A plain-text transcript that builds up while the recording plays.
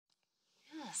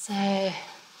So,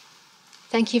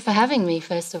 thank you for having me,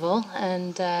 first of all,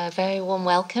 and a very warm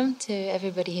welcome to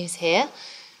everybody who's here.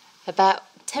 About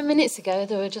 10 minutes ago,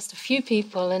 there were just a few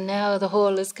people, and now the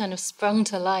hall has kind of sprung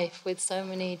to life with so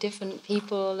many different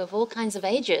people of all kinds of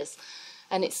ages.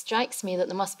 And it strikes me that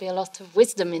there must be a lot of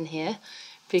wisdom in here,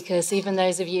 because even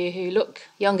those of you who look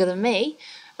younger than me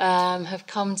have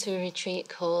come to a retreat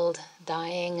called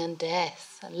Dying and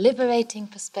Death, and liberating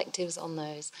perspectives on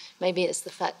those. Maybe it's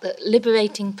the fact that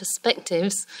liberating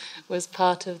perspectives was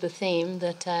part of the theme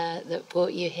that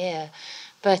brought you here.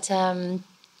 But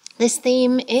this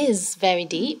theme is very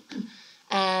deep,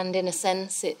 and in a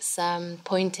sense it's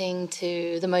pointing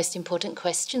to the most important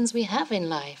questions we have in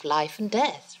life and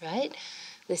death, right?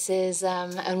 This is,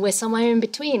 and we're somewhere in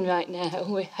between right now.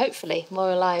 We're hopefully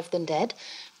more alive than dead,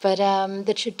 but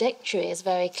the trajectory is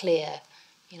very clear.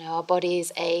 You know, our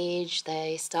bodies age,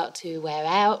 they start to wear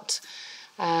out.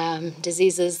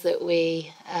 Diseases that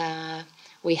we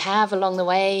have along the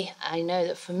way. I know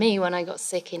that for me, when I got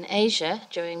sick in Asia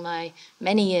during my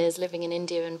many years living in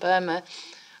India and Burma,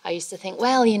 I used to think,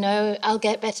 well, you know, I'll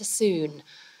get better soon.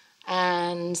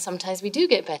 And sometimes we do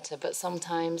get better, but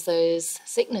sometimes those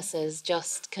sicknesses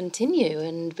just continue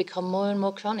and become more and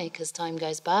more chronic as time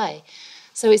goes by.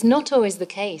 So it's not always the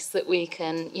case that we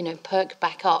can, you know, perk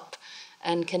back up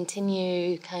and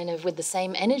continue kind of with the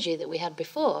same energy that we had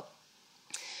before.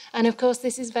 And of course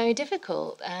this is very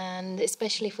difficult, and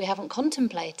especially if we haven't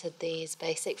contemplated these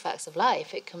basic facts of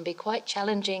life, it can be quite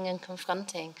challenging and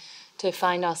confronting to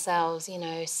find ourselves, you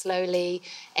know, slowly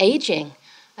aging,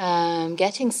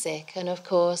 getting sick, and of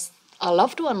course our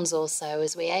loved ones also,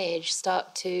 as we age,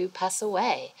 start to pass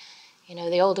away. You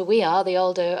know, the older we are, the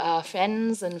older our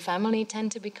friends and family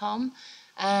tend to become.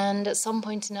 And at some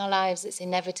point in our lives, it's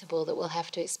inevitable that we'll have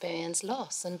to experience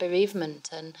loss and bereavement,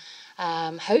 and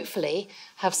hopefully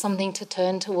have something to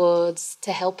turn towards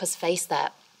to help us face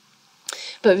that.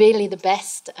 But really the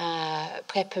best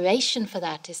preparation for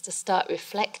that is to start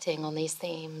reflecting on these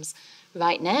themes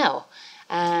right now.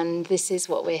 And this is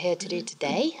what we're here to do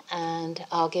today. And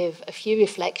I'll give a few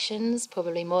reflections,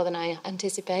 probably more than I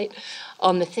anticipate,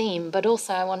 on the theme. But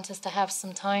also I want us to have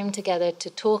some time together to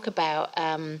talk about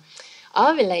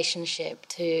our relationship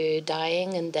to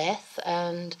dying and death,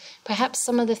 and perhaps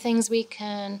some of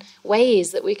the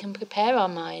ways that we can prepare our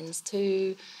minds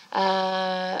to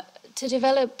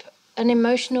develop an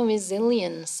emotional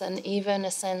resilience and even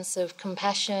a sense of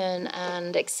compassion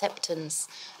and acceptance,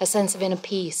 a sense of inner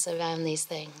peace around these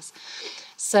things.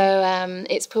 So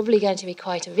it's probably going to be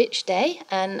quite a rich day,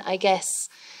 and I guess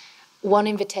one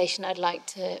invitation I'd like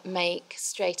to make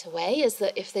straight away is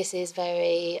that if this is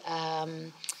very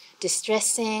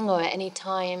distressing or at any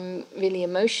time really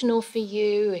emotional for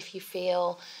you, if you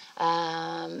feel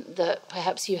that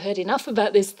perhaps you heard enough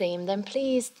about this theme, then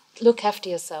please look after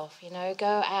yourself. You know,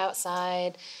 go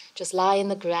outside, just lie in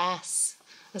the grass,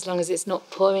 as long as it's not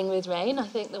pouring with rain. I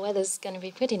think the weather's going to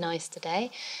be pretty nice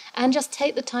today. And just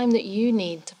take the time that you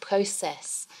need to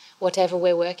process whatever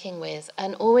we're working with.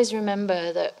 And always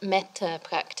remember that metta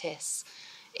practice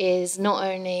is not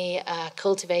only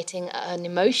cultivating an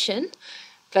emotion,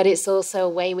 but it's also a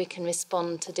way we can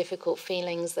respond to difficult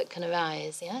feelings that can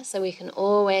arise. Yeah, so we can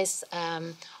always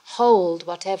hold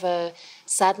whatever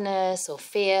sadness or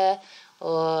fear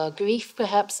or grief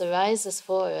perhaps arises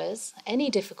for us, any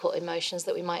difficult emotions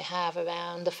that we might have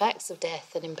around the facts of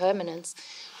death and impermanence,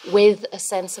 with a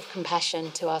sense of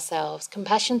compassion to ourselves,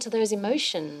 compassion to those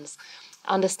emotions,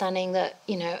 understanding that,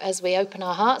 you know, as we open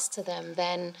our hearts to them,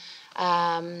 then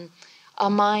our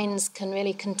minds can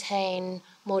really contain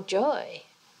more joy.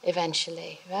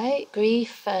 Eventually, right?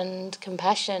 Grief and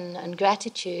compassion and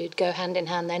gratitude go hand in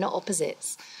hand. They're not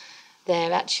opposites.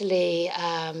 They're actually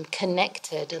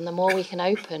connected, and the more we can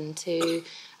open to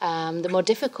the more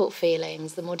difficult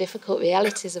feelings, the more difficult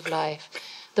realities of life,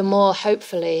 the more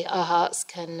hopefully our hearts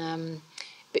can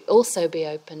also be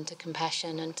open to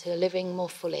compassion and to living more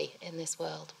fully in this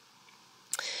world.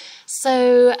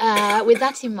 So with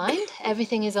that in mind,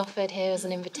 everything is offered here as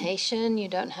an invitation. You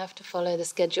don't have to follow the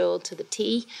schedule to the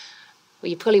T. Well,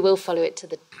 you probably will follow it to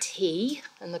the tea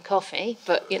and the coffee,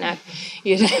 but you know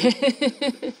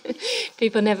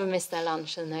people never miss their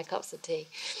lunch and their cups of tea.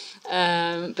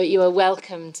 But you are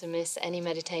welcome to miss any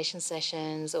meditation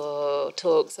sessions or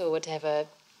talks or whatever,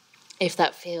 if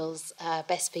that feels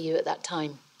best for you at that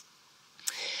time.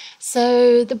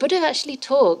 So the Buddha actually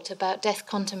talked about death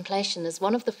contemplation as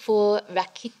one of the 4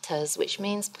 rakitas, which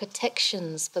means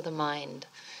protections for the mind.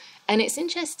 And it's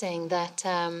interesting that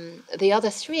the other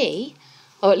 3,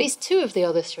 or at least 2 of the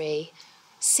other 3,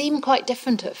 seem quite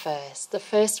different at first. The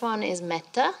first one is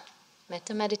metta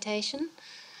meditation,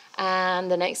 And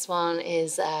the next one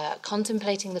is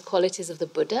contemplating the qualities of the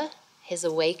Buddha, his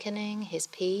awakening, his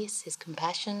peace, his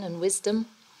compassion and wisdom.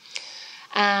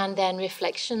 And then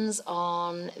reflections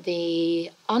on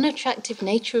the unattractive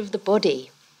nature of the body,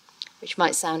 which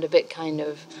might sound a bit kind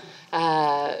of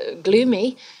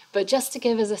gloomy, but just to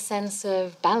give us a sense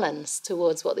of balance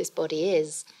towards what this body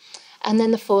is. And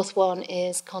then the fourth one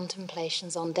is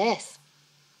contemplations on death.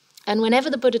 And whenever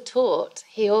the Buddha taught,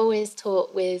 he always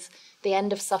taught with the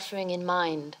end of suffering in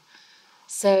mind.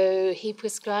 So he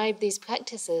prescribed these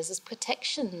practices as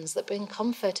protections that bring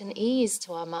comfort and ease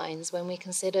to our minds when we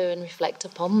consider and reflect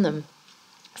upon them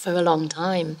for a long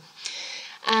time.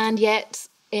 And yet,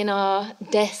 in our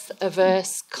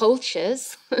death-averse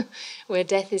cultures, where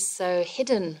death is so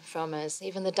hidden from us,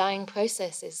 even the dying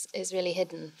process is really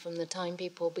hidden. From the time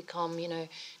people become,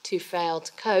 too frail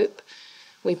to cope,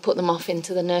 we put them off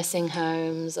into the nursing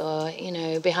homes or,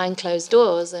 behind closed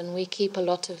doors, and we keep a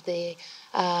lot of the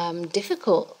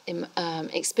difficult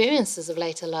experiences of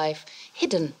later life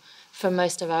hidden from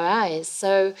most of our eyes.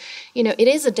 So, it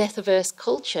is a death-averse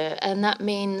culture, and that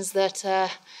means that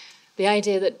the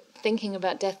idea that thinking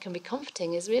about death can be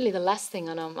comforting is really the last thing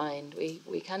on our mind.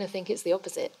 We kind of think it's the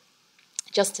opposite.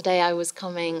 Just today I was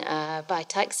coming by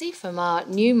taxi from our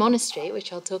new monastery,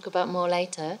 which I'll talk about more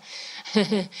later.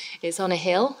 It's on a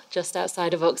hill just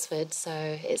outside of Oxford,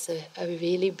 so it's a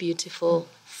really beautiful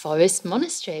forest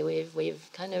monastery. We've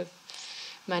kind of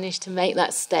managed to make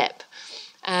that step.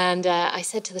 And I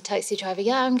said to the taxi driver,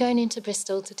 I'm going into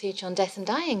Bristol to teach on death and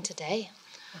dying today.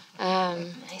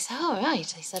 He said, oh, right.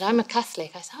 He said, I'm a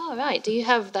Catholic. I said, oh, right. Do you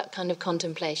have that kind of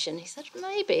contemplation? He said,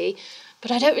 maybe,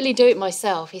 but I don't really do it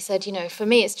myself. He said, for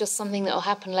me, it's just something that will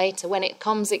happen later. When it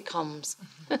comes, it comes.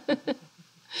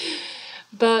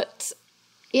 But,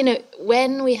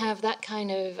 when we have that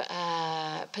kind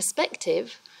of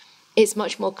perspective, it's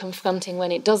much more confronting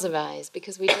when it does arise,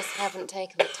 because we just haven't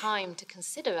taken the time to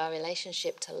consider our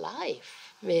relationship to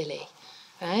life, really.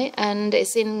 Right? And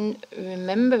it's in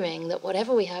remembering that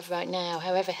whatever we have right now,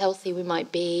 however healthy we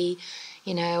might be,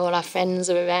 all our friends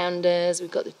are around us,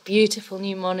 we've got this beautiful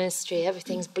new monastery,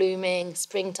 everything's blooming,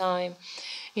 springtime,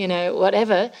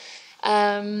 whatever,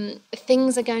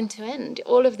 things are going to end.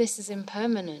 All of this is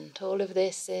impermanent. All of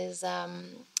this is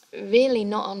really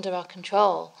not under our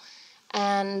control.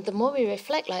 And the more we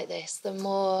reflect like this, the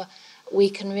more we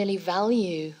can really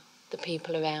value the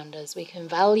people around us. We can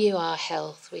value our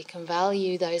health, we can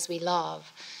value those we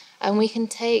love, and we can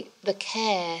take the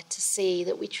care to see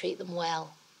that we treat them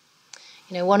well.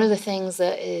 One of the things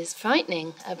that is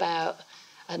frightening about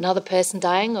another person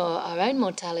dying or our own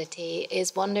mortality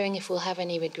is wondering if we'll have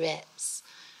any regrets,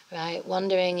 right?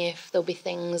 Wondering if there'll be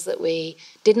things that we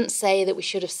didn't say that we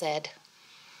should have said,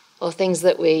 or things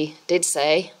that we did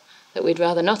say that we'd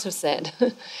rather not have said.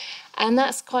 And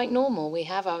that's quite normal. We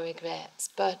have our regrets,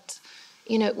 but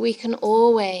we can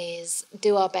always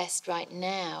do our best right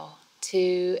now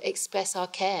to express our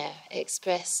care,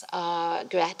 express our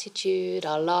gratitude,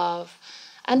 our love,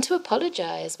 and to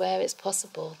apologize where it's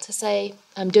possible, to say,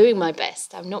 I'm doing my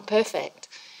best, I'm not perfect,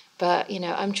 but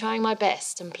I'm trying my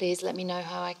best, and please let me know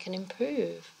how I can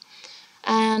improve.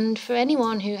 And for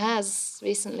anyone who has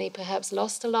recently perhaps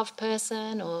lost a loved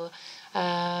person, or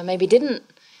maybe didn't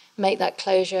make that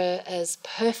closure as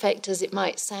perfect as it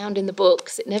might sound in the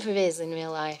books, it never is in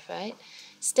real life, right?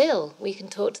 Still, we can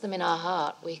talk to them in our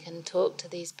heart. We can talk to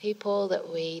these people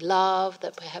that we love,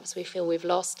 that perhaps we feel we've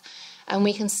lost, and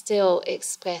we can still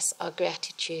express our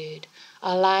gratitude.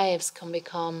 Our lives can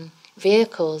become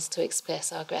vehicles to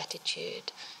express our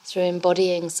gratitude through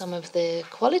embodying some of the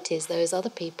qualities those other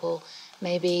people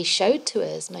maybe showed to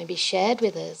us, maybe shared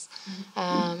with us,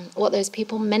 what those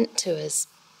people meant to us.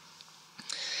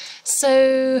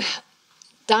 So,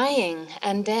 dying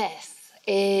and death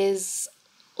is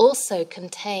also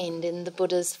contained in the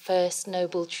Buddha's first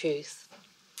noble truth.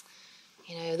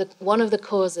 One of the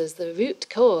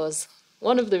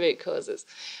root causes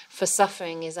for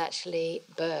suffering is actually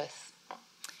birth.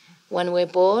 When we're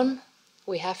born,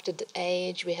 we have to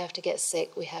age, we have to get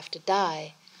sick, we have to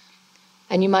die.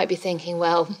 And you might be thinking,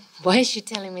 well, why is she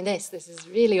telling me this? This is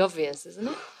really obvious, isn't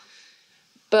it?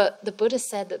 But the Buddha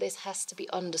said that this has to be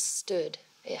understood.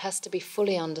 It has to be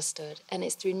fully understood. And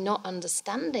it's through not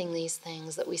understanding these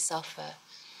things that we suffer.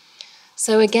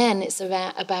 So again, it's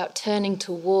about turning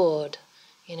toward,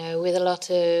 with a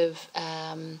lot of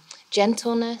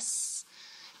gentleness,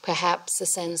 perhaps a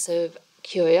sense of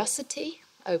curiosity,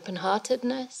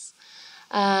 open-heartedness,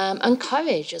 and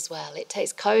courage as well. It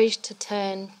takes courage to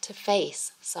turn to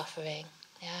face suffering,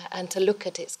 and to look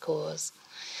at its cause.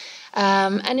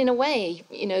 And in a way,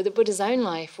 the Buddha's own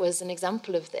life was an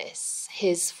example of this.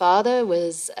 His father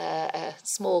was a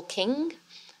small king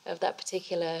of that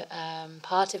particular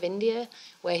part of India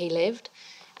where he lived,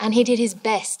 and he did his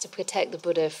best to protect the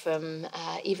Buddha from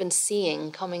even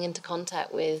coming into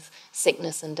contact with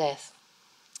sickness and death.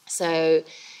 So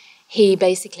he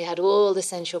basically had all the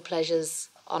sensual pleasures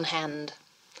on hand,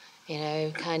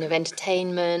 kind of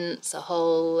entertainments, a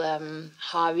whole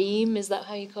harem, is that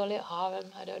how you call it?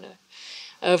 Harem, I don't know,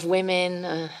 of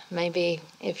women, maybe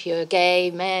if you're gay,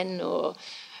 men, or,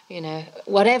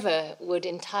 whatever would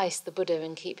entice the Buddha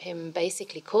and keep him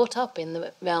basically caught up in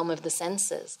the realm of the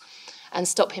senses and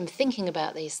stop him thinking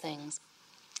about these things.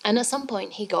 And at some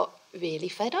point he got really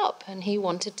fed up and he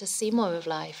wanted to see more of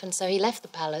life. And so he left the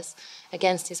palace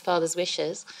against his father's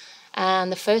wishes.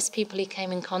 And the first people he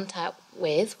came in contact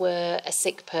with were a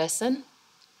sick person,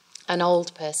 an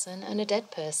old person, and a dead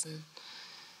person.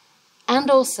 And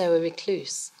also a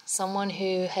recluse, someone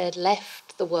who had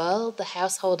left the world, the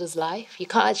householder's life. You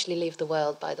can't actually leave the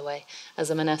world, by the way, as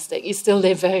a monastic. You still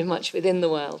live very much within the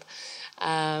world.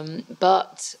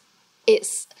 But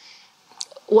it's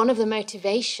one of the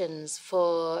motivations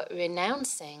for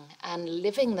renouncing and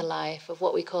living the life of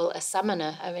what we call a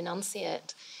samana, a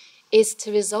renunciate, is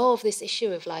to resolve this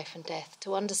issue of life and death,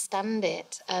 to understand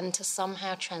it and to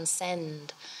somehow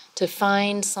transcend, to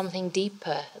find something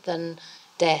deeper than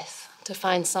death, to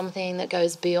find something that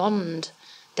goes beyond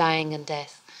dying and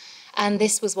death. And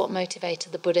this was what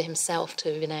motivated the Buddha himself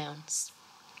to renounce.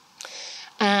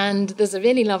 And there's a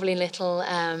really lovely little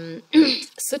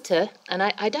sutta, and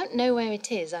I don't know where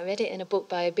it is. I read it in a book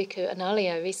by Bhikkhu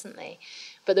Analayo recently.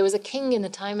 But there was a king in the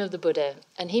time of the Buddha,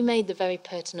 and he made the very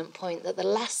pertinent point that the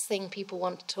last thing people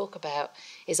want to talk about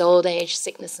is old age,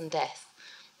 sickness, and death.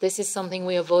 This is something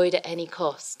we avoid at any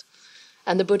cost.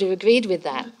 And the Buddha agreed with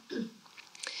that.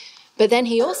 But then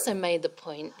he also made the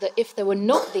point that if there were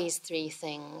not these three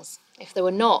things, if there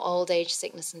were not old age,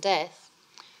 sickness, and death,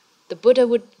 the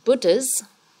Buddhas,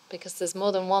 because there's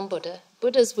more than one Buddha,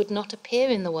 Buddhas would not appear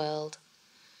in the world,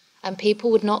 and people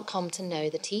would not come to know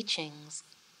the teachings.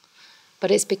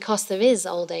 But it's because there is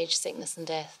old age, sickness, and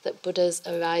death that Buddhas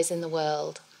arise in the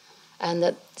world and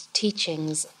that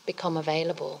teachings become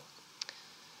available.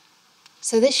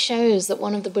 So this shows that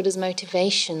one of the Buddha's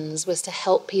motivations was to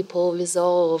help people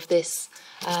resolve this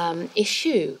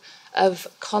issue of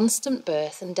constant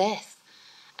birth and death.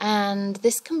 And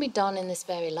this can be done in this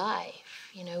very life.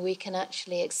 We can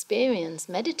actually experience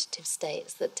meditative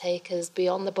states that take us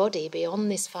beyond the body, beyond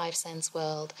this five-sense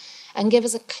world, and give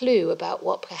us a clue about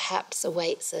what perhaps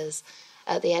awaits us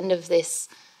at the end of this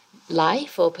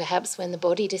life, or perhaps when the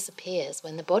body disappears,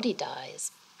 when the body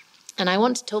dies. And I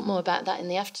want to talk more about that in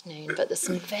the afternoon, but there's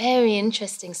some very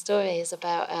interesting stories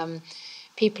about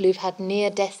people who've had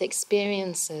near-death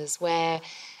experiences where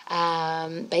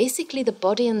basically the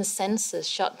body and the senses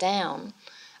shut down,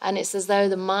 and it's as though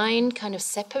the mind kind of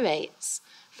separates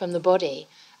from the body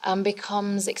and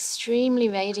becomes extremely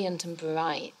radiant and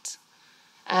bright.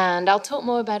 And I'll talk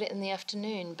more about it in the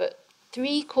afternoon, but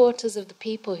 3/4 of the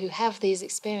people who have these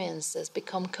experiences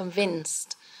become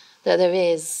convinced that there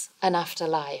is an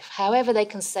afterlife. However they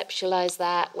conceptualize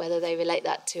that, whether they relate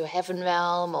that to a heaven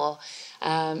realm, or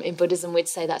in Buddhism we'd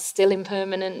say that's still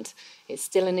impermanent, it's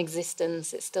still in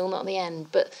existence, it's still not the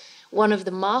end. But one of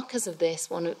the markers of this,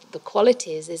 one of the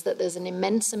qualities, is that there's an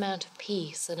immense amount of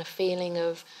peace and a feeling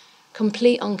of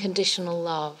complete unconditional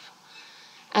love.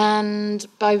 And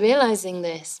by realizing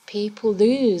this, people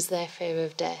lose their fear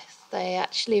of death. They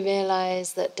actually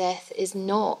realize that death is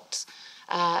not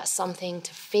something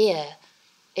to fear.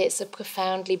 It's a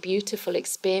profoundly beautiful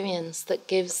experience that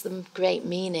gives them great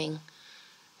meaning.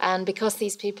 And because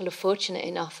these people are fortunate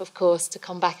enough, of course, to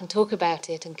come back and talk about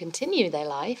it and continue their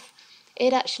life,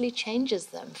 it actually changes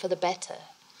them for the better.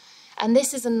 And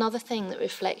this is another thing that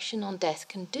reflection on death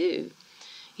can do.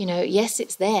 Yes,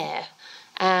 it's there,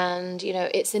 and,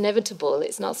 it's inevitable.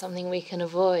 It's not something we can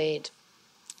avoid.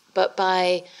 But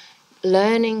by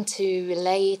learning to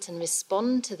relate and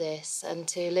respond to this and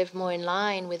to live more in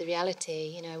line with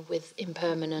reality, with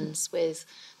impermanence, with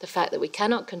the fact that we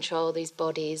cannot control these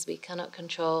bodies, we cannot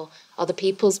control other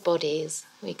people's bodies,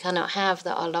 we cannot have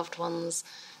that our loved ones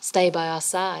stay by our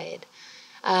side.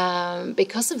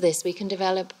 Because of this, we can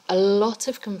develop a lot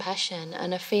of compassion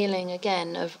and a feeling,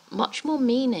 again, of much more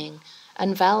meaning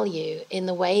and value in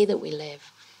the way that we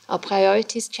live. Our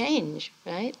priorities change,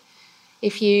 right?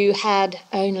 If you had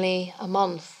only a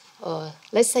month, or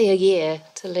let's say a year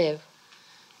to live,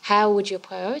 how would your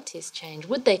priorities change?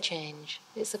 Would they change?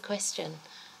 It's a question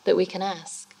that we can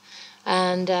ask.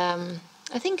 And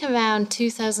I think around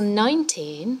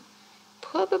 2019,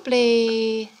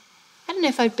 probably I don't know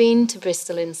if I'd been to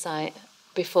Bristol Insight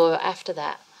before or after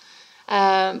that.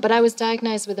 But I was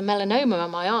diagnosed with a melanoma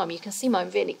on my arm. You can see my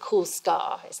really cool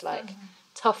scar. It's like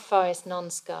tough forest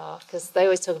non-scar, because they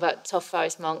always talk about tough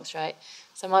forest monks, right?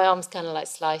 So my arm's kind of like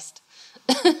sliced.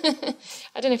 I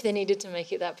don't know if they needed to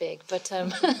make it that big, but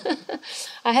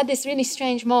I had this really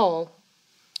strange mole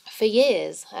for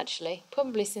years, actually,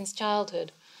 probably since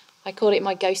childhood. I called it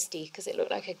my ghostie because it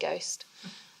looked like a ghost.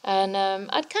 And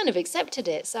I'd kind of accepted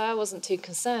it, so I wasn't too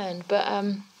concerned. But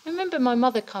I remember my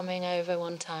mother coming over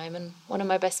one time and one of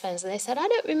my best friends, and they said, I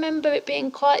don't remember it being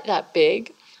quite that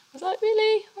big. I was like,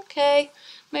 really? Okay.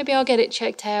 Maybe I'll get it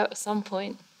checked out at some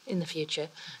point in the future,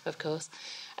 of course.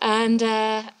 And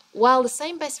while the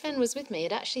same best friend was with me,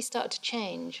 it actually started to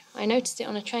change. I noticed it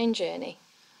on a train journey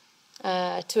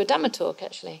to a Dhamma talk,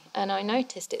 actually. And I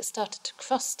noticed it started to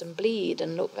crust and bleed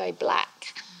and look very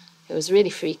black. It was really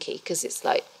freaky because it's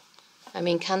like, I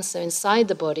mean, cancer inside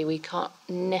the body, we can't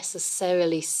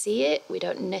necessarily see it. We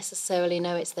don't necessarily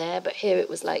know it's there. But here it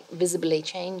was like visibly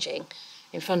changing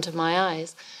in front of my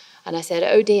eyes. And I said,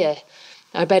 oh dear,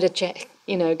 I better check,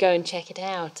 go and check it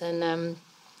out. And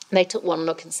they took one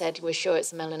look and said, we're sure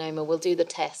it's a melanoma. We'll do the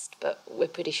test, but we're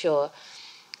pretty sure.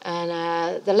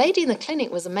 And the lady in the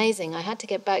clinic was amazing. I had to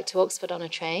get back to Oxford on a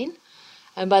train.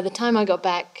 And by the time I got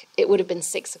back, it would have been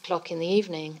 6 o'clock in the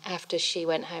evening after she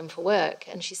went home for work.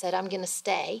 And she said, I'm going to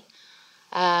stay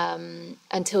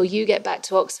until you get back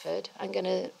to Oxford. I'm going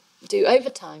to do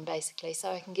overtime, basically, so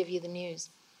I can give you the news,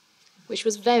 which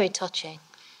was very touching.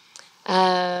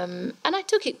 And I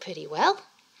took it pretty well.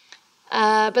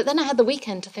 But then I had the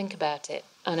weekend to think about it.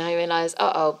 And I realised,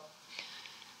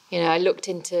 I looked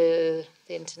into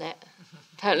the internet.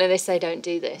 Apparently they say don't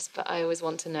do this, but I always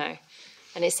want to know.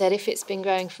 And it said if it's been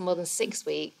growing for more than 6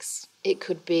 weeks, it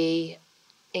could be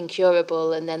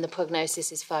incurable, and then the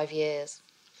prognosis is 5 years.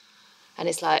 And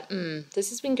it's like, this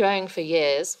has been growing for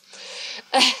years.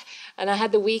 And I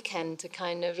had the weekend to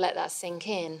kind of let that sink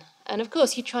in. And of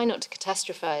course, you try not to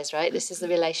catastrophize, right? This is the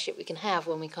relationship we can have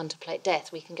when we contemplate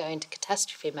death. We can go into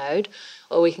catastrophe mode,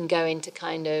 or we can go into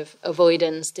kind of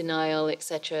avoidance, denial,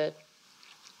 etc.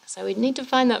 So we need to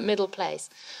find that middle place.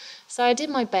 So I did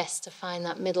my best to find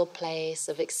that middle place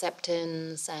of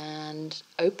acceptance and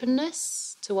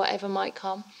openness to whatever might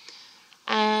come.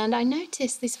 And I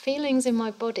noticed these feelings in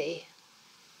my body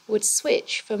would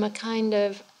switch from a kind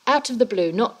of out of the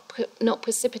blue, not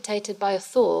precipitated by a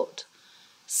thought.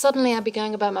 Suddenly I'd be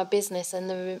going about my business and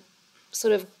the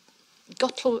sort of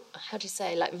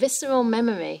visceral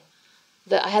memory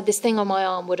that I had this thing on my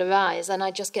arm would arise, and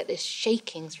I'd just get this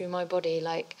shaking through my body,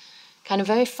 like kind of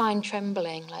very fine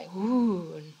trembling, like,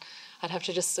 ooh, and I'd have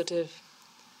to just sort of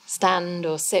stand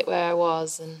or sit where I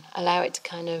was and allow it to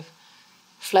kind of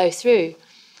flow through.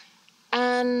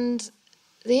 And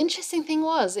the interesting thing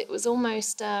was, it was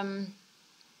almost,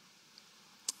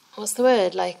 what's the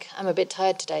word? Like, I'm a bit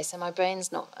tired today, so my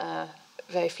brain's not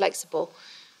very flexible.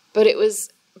 But it was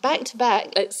back to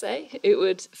back, let's say, it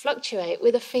would fluctuate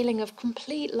with a feeling of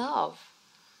complete love.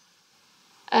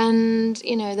 And,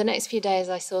 the next few days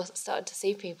I started to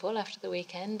see people after the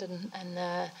weekend and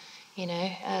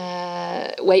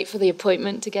wait for the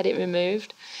appointment to get it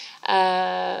removed.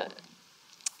 And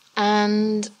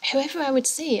whoever I would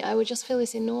see, I would just feel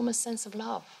this enormous sense of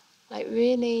love, like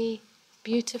really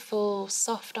beautiful,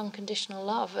 soft, unconditional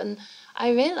love. And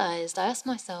I asked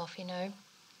myself,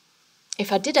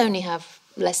 if I did only have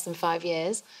less than 5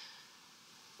 years,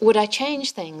 would I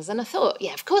change things? And I thought,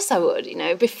 yeah, of course I would.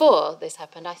 Before this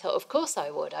happened, I thought, of course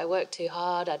I would. I worked too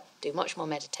hard. I'd do much more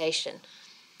meditation.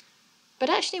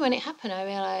 But actually, when it happened, I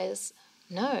realized,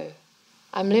 no,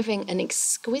 I'm living an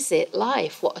exquisite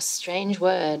life. What a strange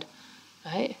word,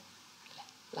 right?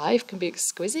 Life can be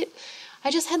exquisite.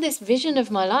 I just had this vision of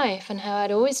my life and how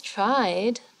I'd always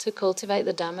tried to cultivate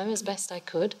the Dhamma as best I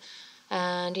could,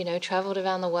 and, traveled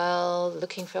around the world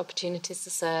looking for opportunities to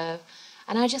serve.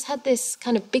 And I just had this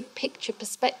kind of big picture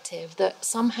perspective that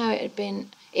somehow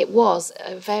it was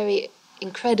a very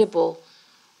incredible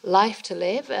life to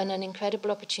live and an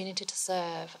incredible opportunity to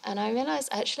serve. And I realized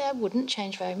actually I wouldn't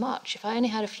change very much. If I only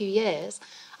had a few years,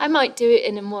 I might do it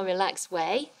in a more relaxed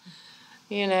way.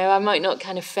 I might not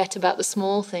kind of fret about the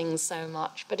small things so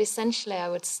much, but essentially I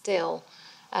would still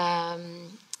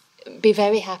be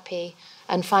very happy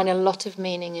and find a lot of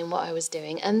meaning in what I was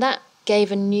doing. And that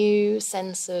gave a new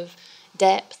sense of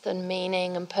depth and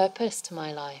meaning and purpose to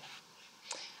my life.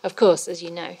 Of course, as you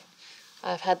know,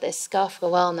 I've had this scar for a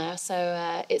while now,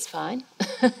 so it's fine.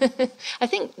 I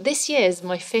think this year is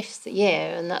my 5th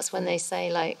year, and that's when they say,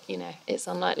 it's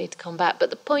unlikely to come back.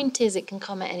 But the point is, it can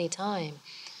come at any time.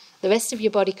 The rest of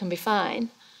your body can be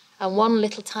fine, and one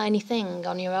little tiny thing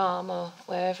on your arm or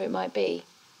wherever it might be.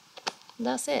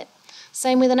 That's it.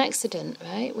 Same with an accident,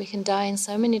 right? We can die in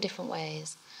so many different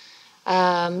ways.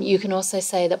 You can also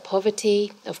say that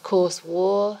poverty, of course,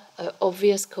 war, are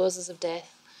obvious causes of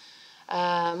death,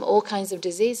 all kinds of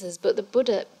diseases, but the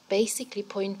Buddha basically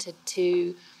pointed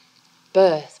to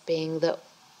birth being the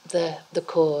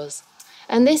cause.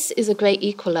 And this is a great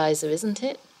equalizer, isn't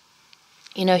it?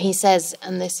 You know, he says,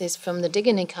 and this is from the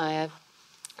Digha Nikaya,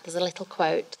 there's a little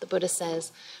quote, the Buddha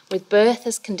says, "With birth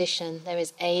as condition, there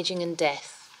is aging and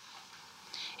death.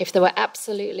 If there were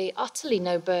absolutely, utterly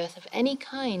no birth of any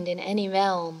kind in any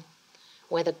realm,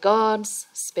 whether gods,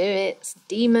 spirits,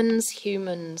 demons,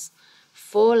 humans,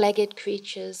 four-legged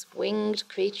creatures, winged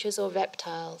creatures or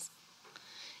reptiles,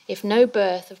 if no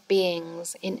birth of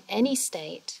beings in any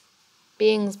state,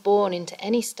 beings born into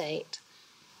any state,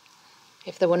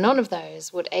 if there were none of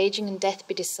those, would aging and death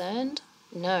be discerned?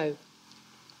 No.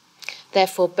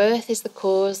 Therefore, birth is the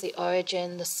cause, the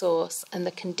origin, the source, and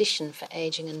the condition for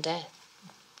aging and death."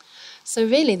 So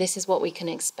really, this is what we can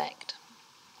expect.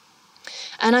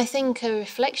 And I think a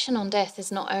reflection on death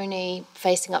is not only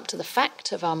facing up to the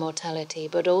fact of our mortality,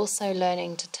 but also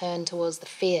learning to turn towards the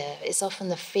fear. It's often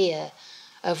the fear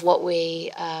of what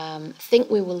we think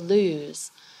we will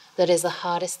lose that is the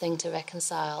hardest thing to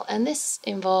reconcile. And this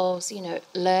involves,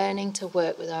 learning to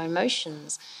work with our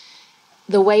emotions.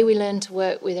 The way we learn to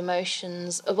work with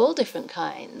emotions of all different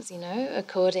kinds,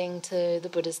 according to the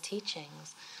Buddha's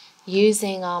teachings,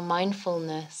 using our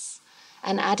mindfulness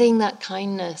and adding that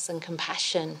kindness and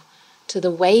compassion to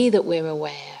the way that we're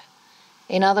aware.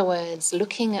 In other words,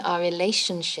 looking at our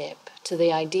relationship to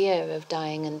the idea of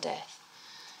dying and death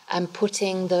and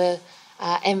putting the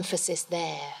emphasis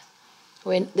there.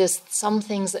 There's some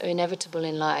things that are inevitable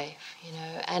in life,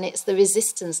 and it's the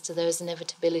resistance to those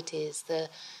inevitabilities,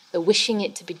 the wishing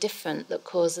it to be different that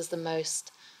causes the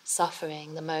most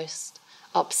suffering, the most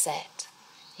upset.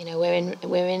 We're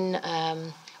in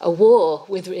a war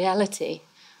with reality.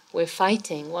 We're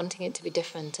fighting, wanting it to be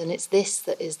different, and it's this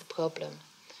that is the problem.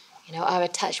 Our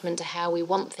attachment to how we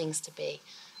want things to be.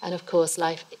 And of course,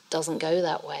 life doesn't go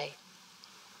that way.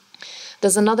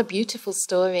 There's another beautiful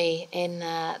story in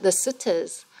the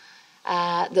suttas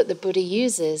that the Buddha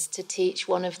uses to teach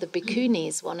one of the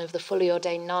bhikkhunis, one of the fully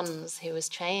ordained nuns who was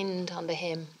trained under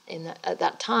him at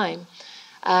that time,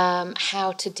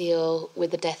 how to deal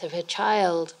with the death of her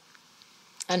child.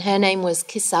 And her name was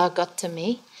Kisa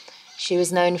Gautami. She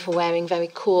was known for wearing very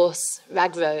coarse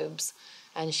rag robes,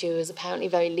 and she was apparently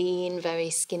very lean, very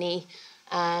skinny,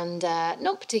 and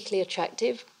not particularly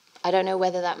attractive. I don't know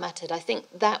whether that mattered. I think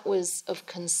that was of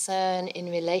concern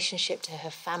in relationship to her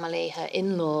family, her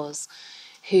in-laws,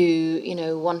 who,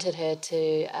 wanted her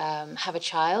to have a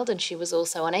child, and she was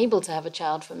also unable to have a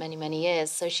child for many, many years.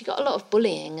 So she got a lot of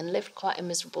bullying and lived quite a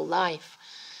miserable life.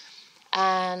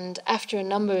 And after a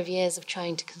number of years of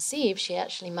trying to conceive, she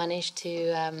actually managed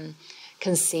to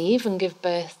conceive and give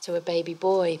birth to a baby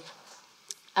boy.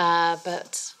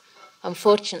 But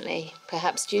unfortunately,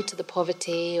 perhaps due to the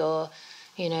poverty or,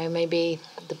 maybe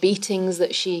the beatings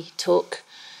that she took,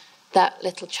 that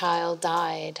little child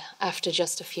died after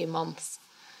just a few months.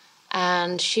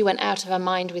 And she went out of her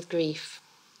mind with grief.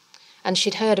 And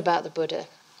she'd heard about the Buddha.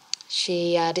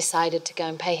 She decided to go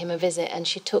and pay him a visit, and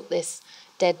she took this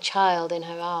dead child in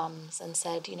her arms and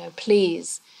said,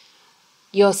 please,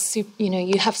 you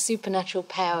have supernatural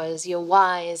powers, you're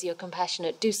wise, you're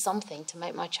compassionate, do something to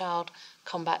make my child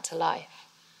come back to life.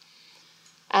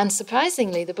 And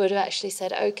surprisingly, the Buddha actually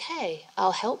said, okay,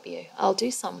 I'll help you, I'll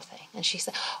do something. And she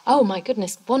said, oh my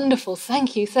goodness, wonderful,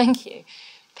 thank you,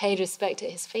 paid respect at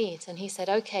his feet. And he said,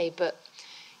 okay, but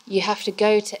you have to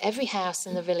go to every house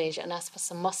in the village and ask for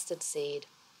some mustard seed.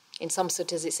 In some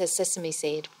suttas it says sesame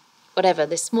seed, whatever,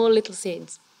 they're small little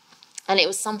seeds. And it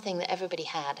was something that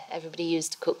everybody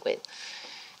used to cook with.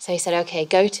 So he said, okay,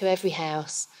 go to every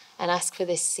house and ask for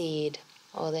this seed,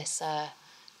 or this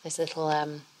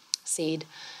little seed.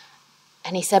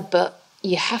 And he said, but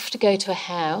you have to go to a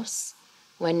house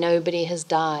where nobody has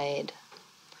died.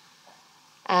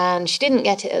 And she didn't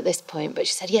get it at this point, but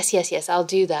she said, yes, I'll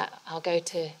do that. I'll go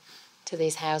to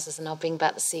these houses and I'll bring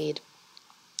back the seed.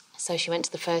 So she went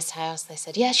to the first house. They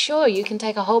said, yeah, sure, you can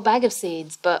take a whole bag of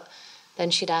seeds. But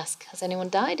then she'd ask, has anyone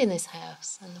died in this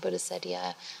house? And the Buddha said,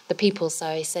 yeah. The people,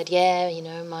 said, yeah,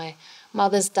 my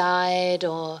mother's died,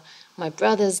 or my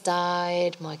brother's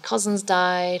died, my cousins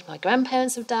died, my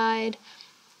grandparents have died.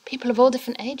 People of all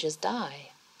different ages die,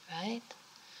 right?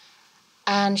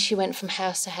 And she went from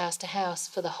house to house to house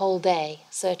for the whole day,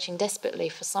 searching desperately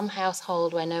for some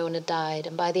household where no one had died.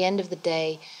 And by the end of the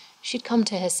day, she'd come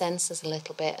to her senses a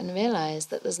little bit and realised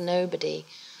that there's nobody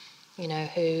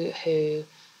who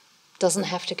doesn't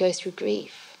have to go through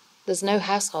grief. There's no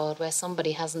household where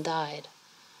somebody hasn't died.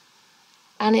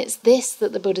 And it's this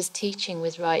that the Buddha's teaching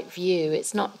with right view.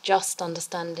 It's not just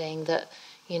understanding that,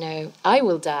 I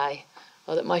will die,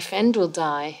 or that my friend will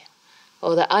die,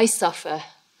 or that I suffer,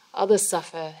 others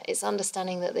suffer. It's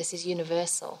understanding that this is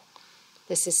universal.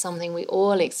 This is something we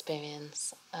all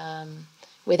experience,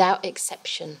 without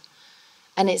exception.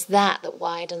 And it's that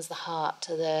widens the heart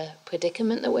to the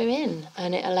predicament that we're in,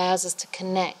 and it allows us to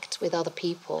connect with other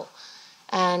people.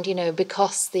 And,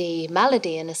 because the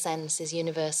malady, in a sense, is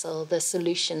universal, the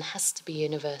solution has to be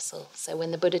universal. So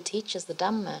when the Buddha teaches the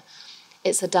Dhamma,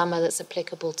 it's a Dhamma that's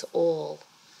applicable to all.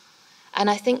 And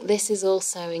I think this is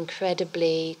also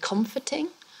incredibly comforting,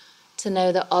 to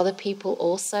know that other people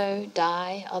also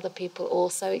die, other people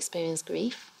also experience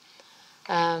grief.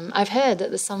 I've heard that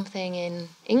there's something in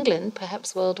England,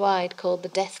 perhaps worldwide, called the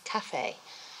Death Cafe,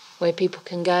 where people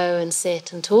can go and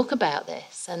sit and talk about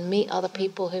this and meet other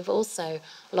people who've also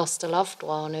lost a loved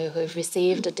one or who've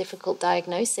received a difficult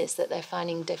diagnosis that they're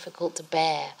finding difficult to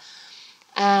bear,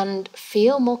 and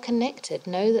feel more connected,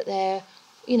 know that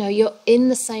you're in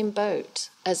the same boat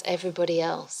as everybody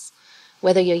else,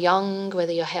 whether you're young,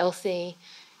 whether you're healthy,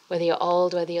 whether you're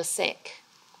old, whether you're sick.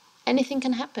 Anything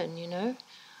can happen,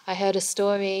 I heard a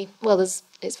story,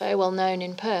 it's very well known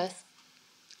in Perth,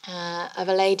 of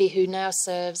a lady who now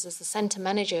serves as the centre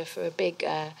manager for a big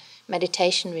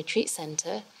meditation retreat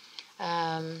centre,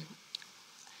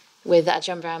 with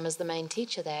Ajahn Brahm as the main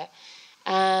teacher there.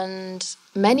 And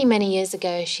many, many years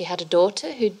ago, she had a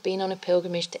daughter who'd been on a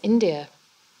pilgrimage to India.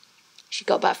 She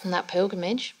got back from that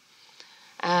pilgrimage,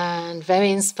 and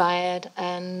very inspired,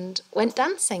 and went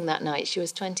dancing that night. She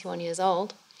was 21 years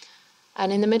old.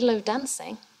 And in the middle of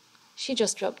dancing, she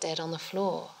just dropped dead on the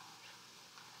floor.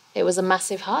 It was a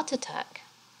massive heart attack.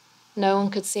 No one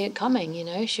could see it coming,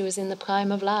 She was in the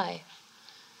prime of life.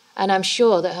 And I'm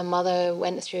sure that her mother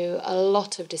went through a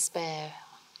lot of despair.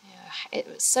 It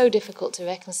was so difficult to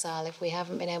reconcile if we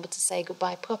haven't been able to say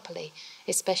goodbye properly,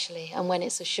 especially, and when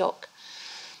it's a shock.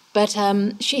 But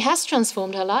she has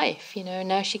transformed her life,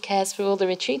 Now she cares for all the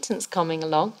retreatants coming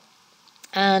along,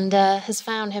 and has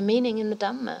found her meaning in the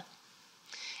Dhamma.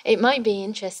 It might be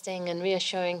interesting and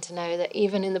reassuring to know that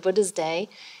even in the Buddha's day,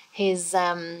 his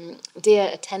dear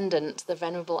attendant, the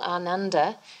Venerable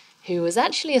Ananda, who was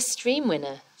actually a stream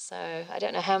winner. So I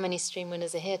don't know how many stream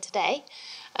winners are here today,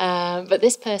 but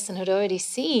this person had already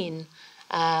seen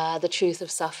the truth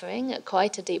of suffering at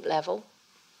quite a deep level.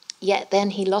 Yet then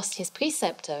he lost his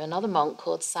preceptor, another monk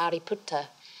called Sariputta.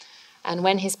 And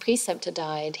when his preceptor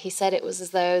died, he said it was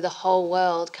as though the whole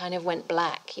world kind of went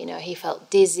black. He felt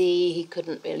dizzy, he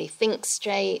couldn't really think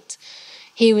straight.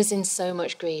 He was in so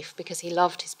much grief because he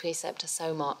loved his preceptor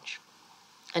so much.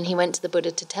 And he went to the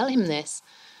Buddha to tell him this.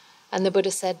 And the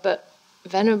Buddha said, "But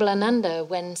Venerable Ananda,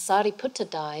 when Sariputta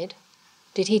died,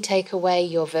 did he take away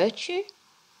your virtue?"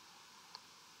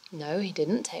 "No, he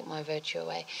didn't take my virtue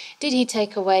away." "Did he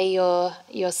take away your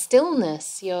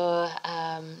stillness, your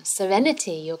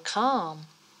serenity, your calm?"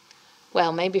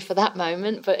 "Well, maybe for that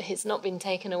moment, but it's not been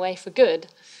taken away for good."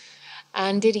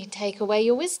 "And did he take away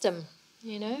your wisdom,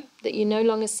 that you no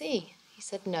longer see?" He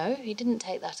said, "No, he didn't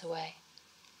take that away."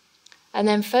 And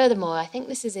then furthermore, I think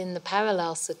this is in the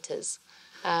parallel suttas,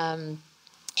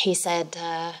 he said,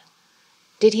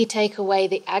 did he take away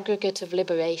the aggregate of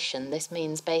liberation? This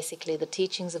means basically the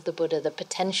teachings of the Buddha, the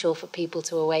potential for people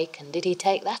to awaken. Did he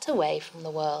take that away from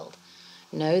the world?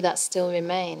 No, that still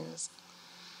remains.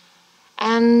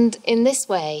 And in this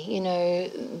way,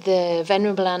 the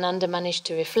Venerable Ananda managed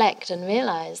to reflect and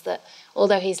realize that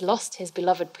although he's lost his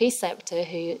beloved preceptor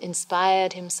who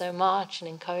inspired him so much and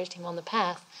encouraged him on the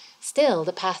path, still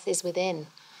the path is within.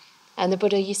 And the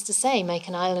Buddha used to say, make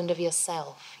an island of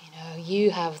yourself.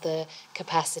 You have the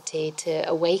capacity to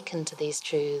awaken to these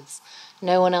truths.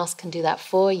 No one else can do that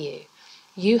for you.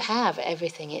 You have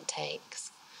everything it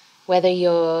takes. Whether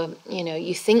you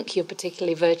think you're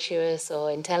particularly virtuous or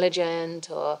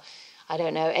intelligent or,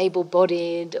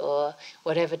 able-bodied or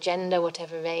whatever gender,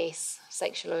 whatever race,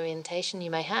 sexual orientation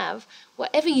you may have,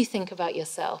 whatever you think about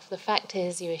yourself, the fact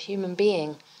is you're a human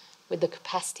being with the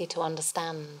capacity to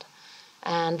understand.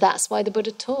 And that's why the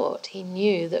Buddha taught. He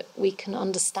knew that we can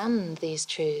understand these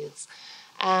truths.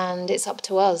 And it's up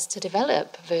to us to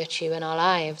develop virtue in our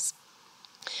lives.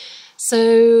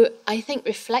 So I think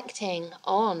reflecting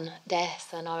on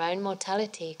death and our own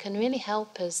mortality can really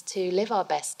help us to live our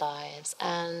best lives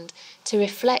and to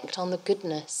reflect on the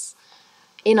goodness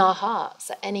in our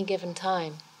hearts at any given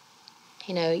time.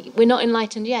 We're not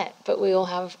enlightened yet, but we all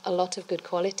have a lot of good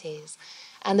qualities.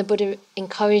 And the Buddha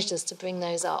encouraged us to bring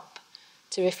those up,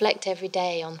 to reflect every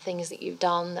day on things that you've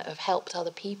done that have helped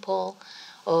other people,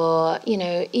 or, you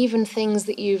know, even things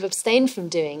that you've abstained from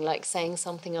doing, like saying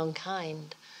something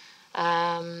unkind.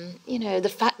 You know, the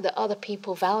fact that other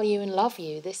people value and love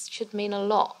you, this should mean a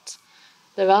lot.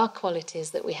 There are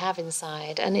qualities that we have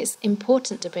inside, and it's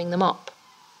important to bring them up.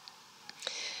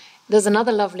 There's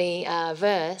another lovely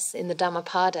verse in the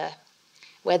Dhammapada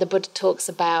where the Buddha talks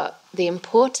about the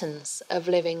importance of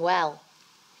living well.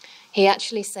 He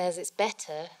actually says it's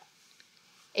better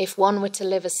if one were to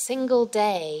live a single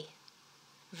day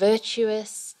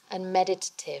virtuous and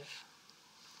meditative.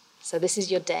 So this is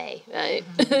your day, right?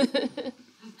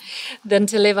 Than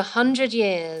to live 100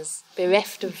 years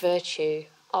bereft of virtue,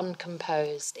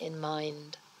 uncomposed in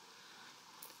mind.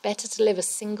 Better to live a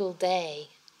single day.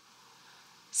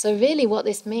 So really what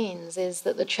this means is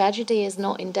that the tragedy is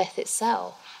not in death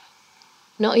itself,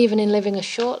 not even in living a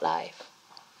short life.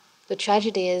 The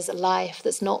tragedy is a life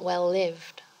that's not well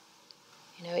lived.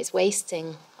 You know, it's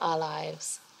wasting our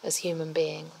lives as human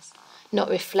beings, not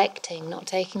reflecting, not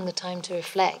taking the time to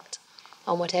reflect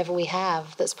on whatever we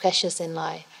have that's precious in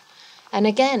life. And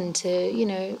again, to, you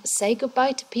know, say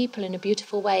goodbye to people in a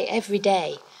beautiful way every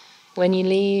day when you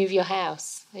leave your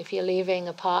house. If you're leaving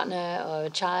a partner or a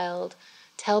child,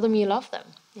 tell them you love them.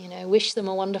 You know, wish them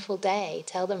a wonderful day.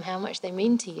 Tell them how much they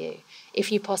mean to you,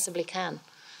 if you possibly can.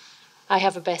 I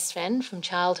have a best friend from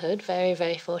childhood, very,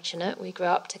 very fortunate. We grew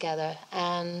up together.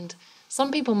 And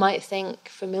some people might think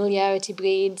familiarity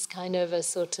breeds kind of a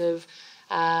sort of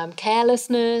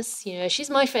carelessness. You know, she's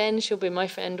my friend, she'll be my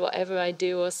friend, whatever I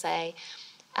do or say.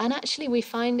 And actually we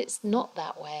find it's not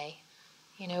that way.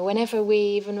 You know, whenever we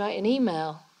even write an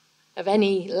email of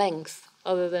any length,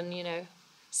 other than, you know,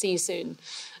 see you soon,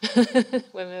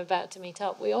 when we're about to meet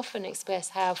up, we often express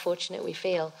how fortunate we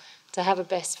feel to have a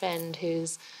best friend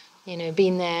who's, you know,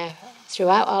 been there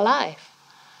throughout our life.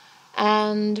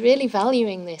 And really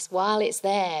valuing this while it's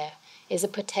there is a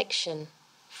protection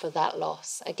for that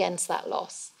loss, against that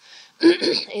loss.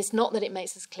 It's not that it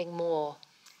makes us cling more.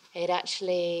 It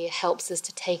actually helps us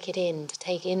to take it in, to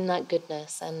take in that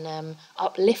goodness and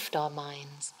uplift our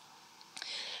minds.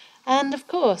 And of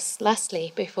course,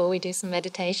 lastly, before we do some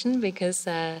meditation, because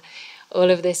all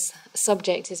of this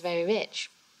subject is very rich,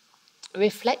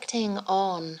 reflecting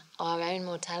on our own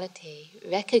mortality,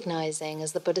 recognizing,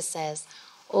 as the Buddha says,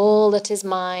 all that is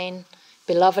mine,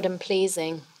 beloved and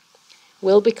pleasing,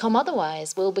 will become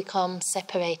otherwise, will become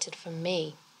separated from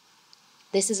me.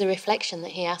 This is a reflection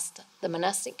that he asked the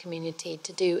monastic community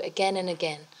to do again and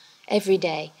again, every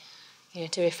day, you know,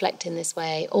 to reflect in this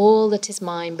way. All that is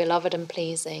mine, beloved and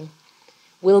pleasing,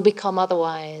 will become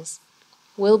otherwise,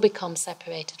 will become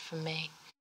separated from me.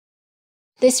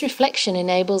 This reflection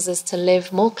enables us to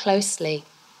live more closely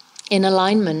in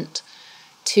alignment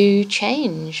to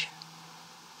change,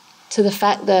 to the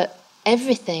fact that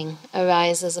everything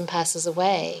arises and passes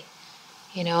away.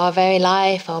 You know, our very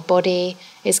life, our body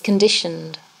is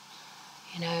conditioned.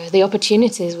 You know, the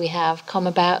opportunities we have come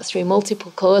about through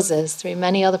multiple causes, through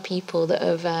many other people that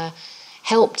have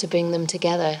helped to bring them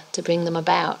together, to bring them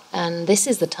about. And this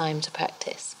is the time to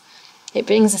practice. It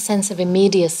brings a sense of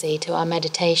immediacy to our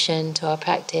meditation, to our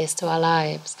practice, to our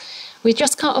lives. We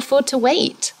just can't afford to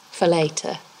wait for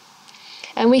later.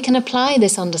 And we can apply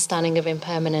this understanding of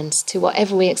impermanence to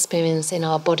whatever we experience in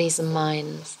our bodies and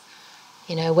minds.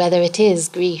 You know, whether it is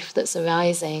grief that's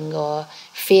arising or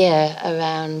fear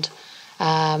around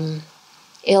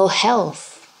ill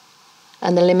health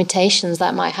and the limitations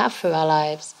that might have for our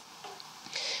lives.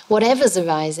 Whatever's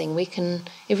arising,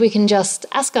 if we can just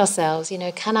ask ourselves, you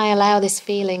know, can I allow this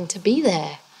feeling to be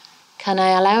there? Can I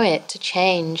allow it to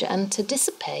change and to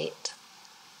dissipate?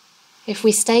 If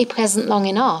we stay present long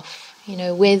enough, you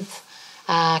know, with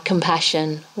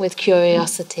compassion, with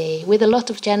curiosity, with a lot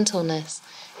of gentleness,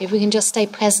 if we can just stay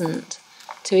present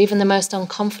to even the most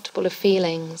uncomfortable of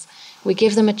feelings, we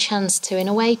give them a chance to, in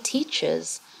a way, teach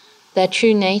us their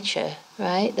true nature,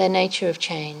 right? Their nature of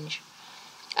change.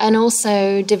 And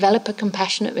also develop a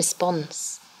compassionate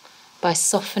response by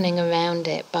softening around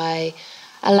it, by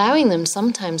allowing them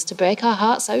sometimes to break our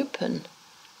hearts open,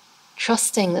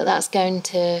 trusting that that's going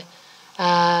to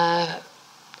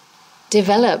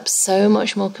develop so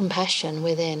much more compassion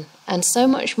within and so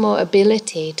much more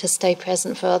ability to stay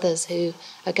present for others who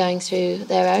are going through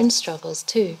their own struggles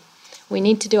too. We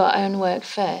need to do our own work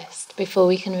first before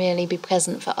we can really be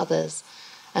present for others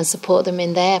and support them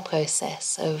in their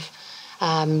process of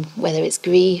whether it's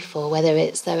grief or whether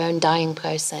it's their own dying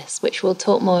process, which we'll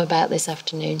talk more about this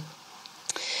afternoon.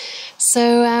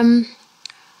 So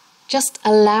just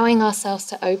allowing ourselves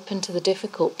to open to the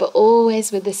difficult, but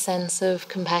always with this sense of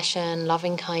compassion,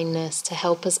 loving kindness to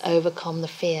help us overcome the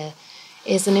fear,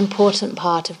 is an important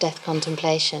part of death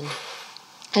contemplation.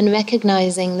 And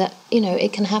recognizing that,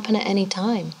 it can happen at any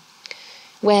time.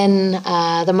 When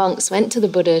the monks went to the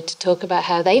Buddha to talk about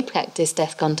how they practiced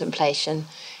death contemplation,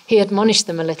 he admonished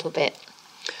them a little bit.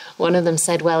 One of them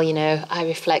said, well, I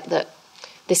reflect that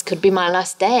this could be my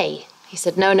last day. He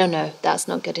said, no, that's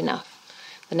not good enough.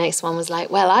 The next one was like,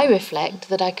 well, I reflect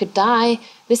that I could die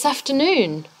this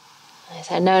afternoon. I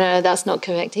said, no, that's not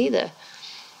correct either.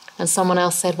 And someone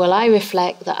else said, well, I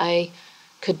reflect that I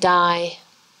could die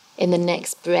in the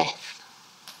next breath.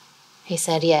 He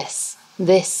said, yes,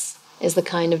 this is the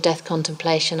kind of death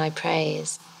contemplation I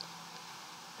praise.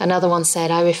 Another one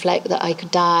said, I reflect that I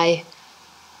could die,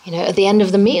 at the end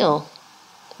of the meal.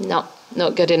 Not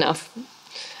good enough.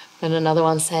 And another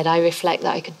one said, I reflect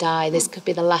that I could die. This could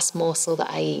be the last morsel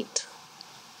that I eat.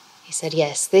 He said,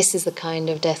 yes, this is the kind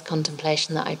of death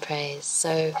contemplation that I praise.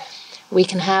 So we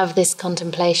can have this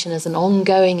contemplation as an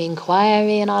ongoing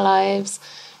inquiry in our lives.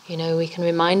 We can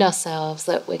remind ourselves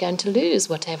that we're going to lose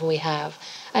whatever we have.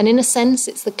 And in a sense,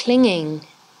 it's the clinging.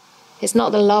 It's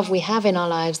not the love we have in our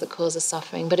lives that causes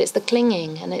suffering, but it's the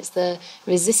clinging and it's the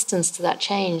resistance to that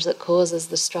change that causes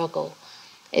the struggle.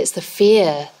 It's the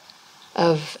fear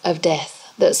of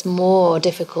death that's more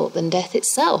difficult than death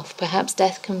itself. Perhaps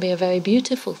death can be a very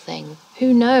beautiful thing.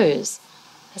 Who knows?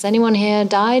 Has anyone here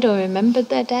died or remembered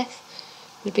their death?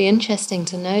 It would be interesting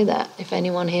to know that, if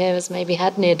anyone here has maybe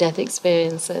had near-death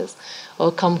experiences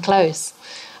or come close.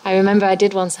 I remember I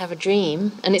did once have a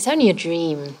dream, and it's only a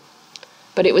dream,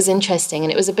 but it was interesting,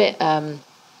 and it was a bit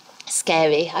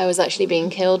scary. I was actually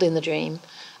being killed in the dream,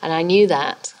 and I knew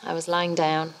that. I was lying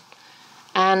down.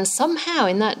 And somehow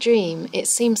in that dream, it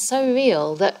seemed so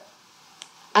real that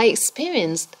I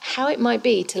experienced how it might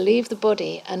be to leave the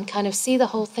body and kind of see the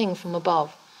whole thing from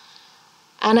above.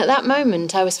 And at that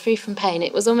moment, I was free from pain.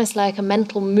 It was almost like a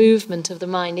mental movement of the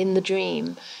mind in the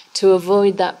dream to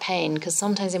avoid that pain, because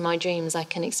sometimes in my dreams I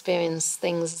can experience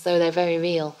things as though they're very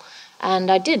real. And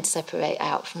I did separate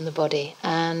out from the body.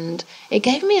 And it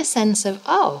gave me a sense of,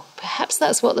 perhaps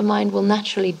that's what the mind will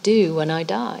naturally do when I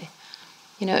die.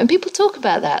 And people talk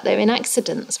about that. They're in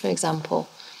accidents, for example.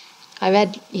 I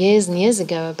read years and years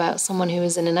ago about someone who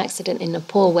was in an accident in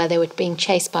Nepal where they were being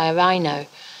chased by a rhino.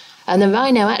 And the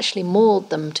rhino actually mauled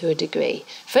them to a degree.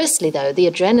 Firstly, though, the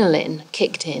adrenaline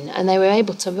kicked in and they were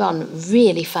able to run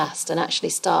really fast and actually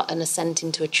start an ascent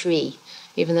into a tree,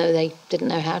 even though they didn't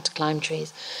know how to climb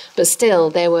trees. But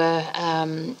still, they were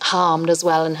harmed as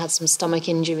well and had some stomach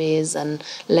injuries and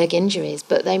leg injuries.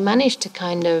 But they managed to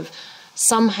kind of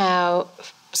somehow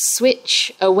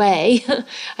switch away.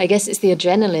 I guess it's the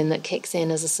adrenaline that kicks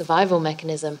in as a survival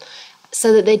mechanism,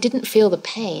 so that they didn't feel the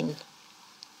pain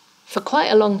for quite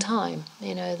a long time.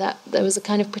 That there was a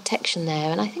kind of protection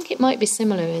there, and I think it might be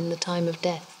similar in the time of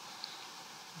death.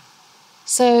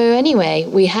 So anyway,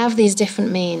 we have these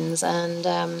different means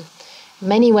and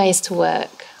many ways to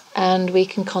work, and we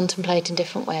can contemplate in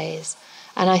different ways.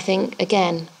 And I think,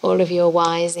 again, all of you are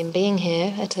wise in being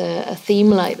here at a theme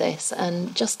like this,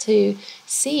 and just to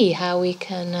see how we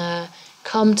can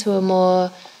come to a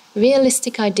more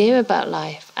realistic idea about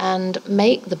life and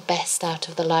make the best out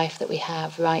of the life that we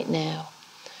have right now.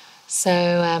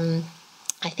 So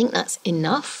I think that's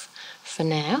enough for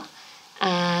now.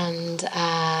 And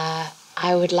I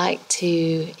would like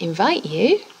to invite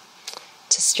you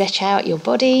to stretch out your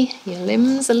body, your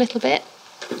limbs a little bit.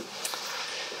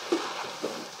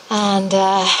 And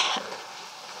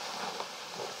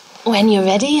when you're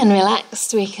ready and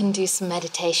relaxed, we can do some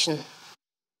meditation.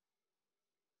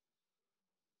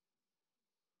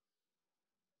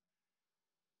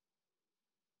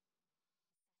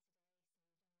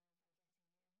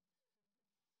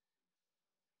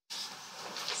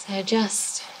 So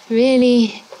just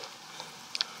really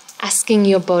asking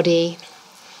your body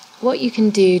what you can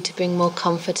do to bring more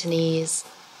comfort and ease.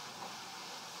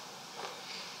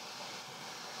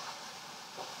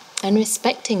 And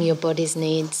respecting your body's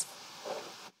needs.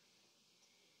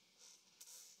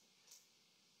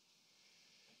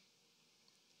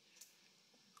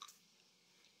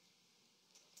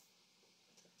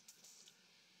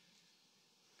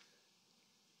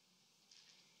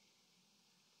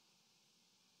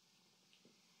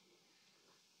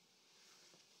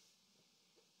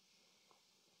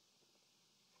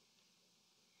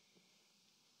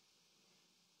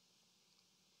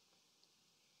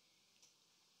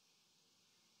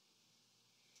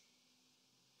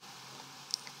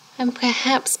 And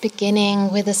perhaps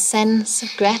beginning with a sense of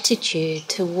gratitude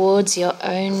towards your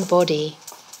own body.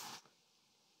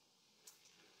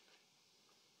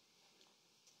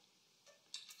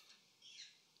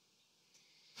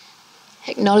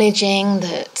 Acknowledging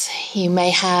that You may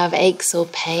have aches or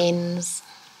pains,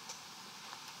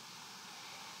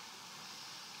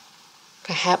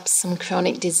 perhaps some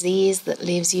chronic disease that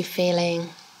leaves you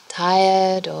feeling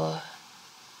tired or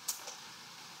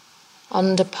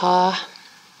under par,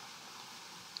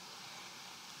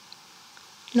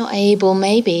 not able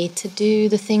maybe to do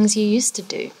the things you used to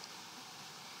do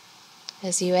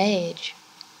as you age.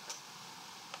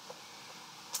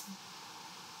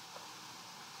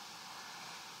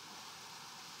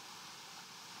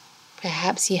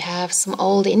 Perhaps you have some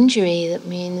old injury that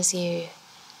means you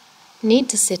need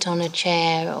to sit on a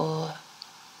chair, or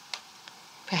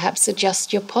perhaps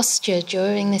adjust your posture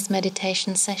during this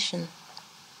meditation session.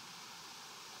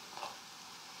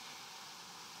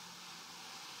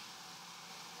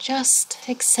 Just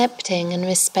accepting and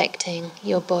respecting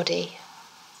your body,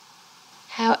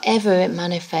 however it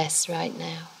manifests right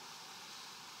now.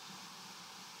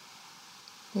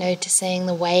 Noticing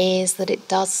the ways that it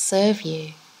does serve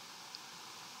you.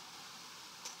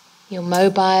 You're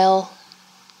mobile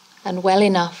and well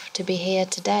enough to be here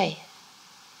today.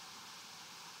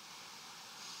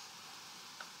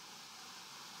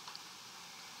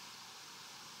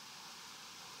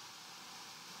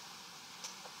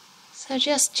 So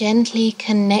just gently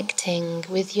connecting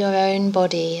with your own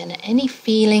body and any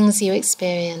feelings you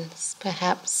experience,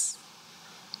 perhaps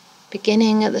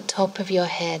beginning at the top of your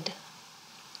head.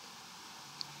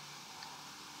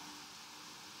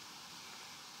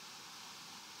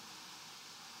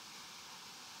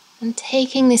 And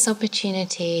taking this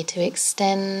opportunity to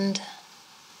extend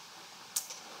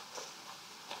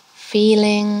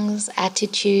feelings,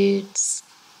 attitudes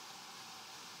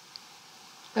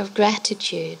of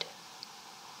gratitude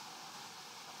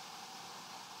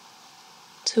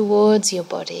towards your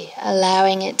body,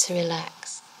 allowing it to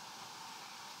relax.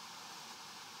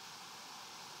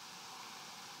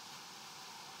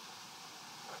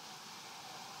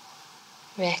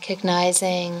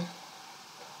 Recognizing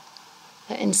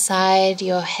that inside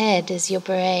your head is your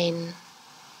brain,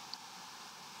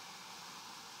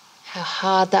 how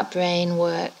hard that brain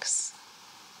works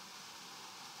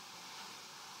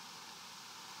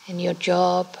in your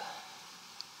job,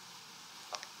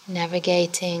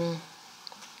 navigating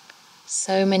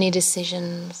so many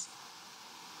decisions,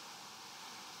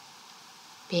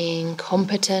 being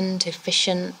competent,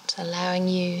 efficient, allowing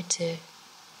you to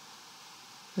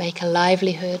make a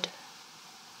livelihood.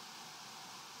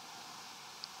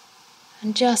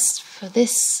 And just for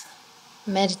this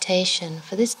meditation,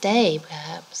 for this day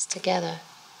perhaps, together,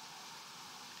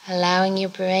 allowing your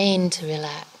brain to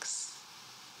relax,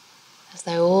 as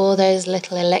though all those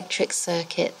little electric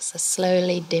circuits are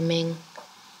slowly dimming,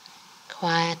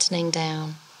 quietening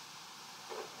down.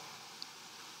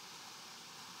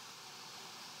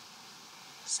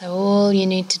 So all you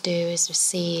need to do is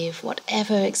receive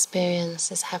whatever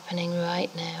experience is happening right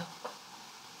now,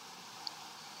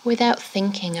 without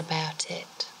thinking about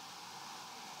it,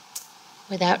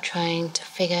 without trying to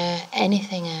figure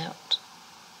anything out.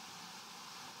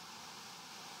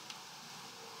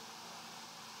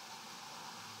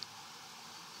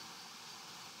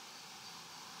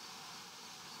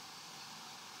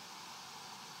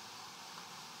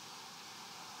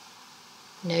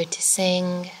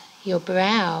 Noticing your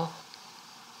brow,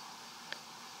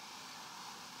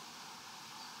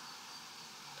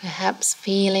 perhaps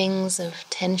feelings of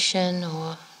tension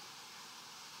or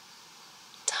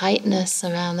tightness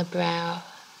around the brow,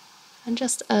 and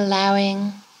just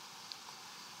allowing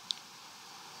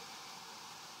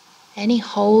any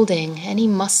holding, any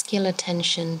muscular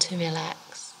tension to relax.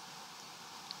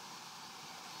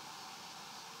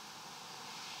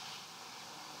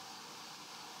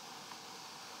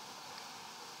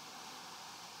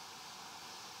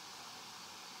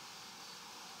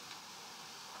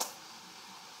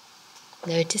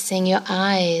 Noticing your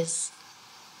eyes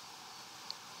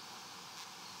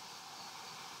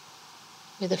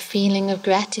with a feeling of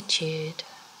gratitude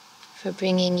for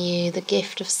bringing you the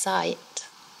gift of sight.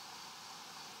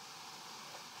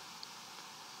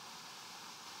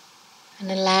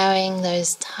 And allowing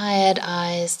those tired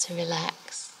eyes to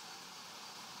relax.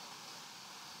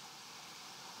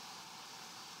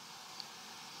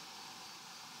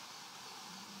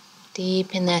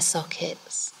 Deep in their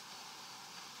sockets.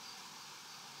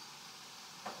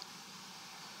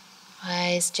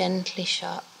 Eyes gently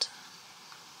shut.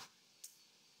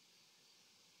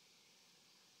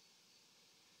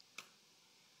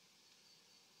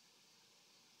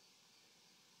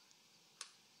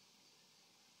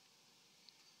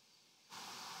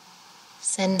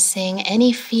 Sensing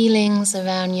any feelings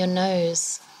around your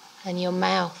nose and your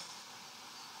mouth.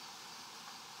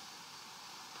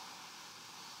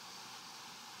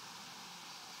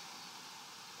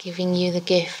 giving you the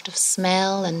gift of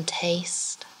smell and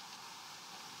taste,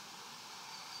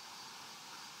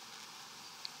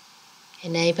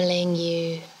 enabling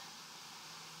you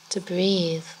to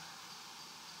breathe,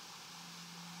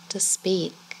 to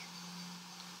speak.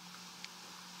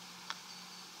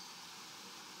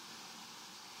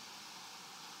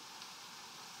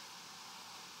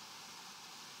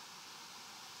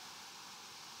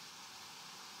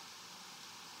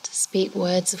 To speak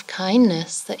words of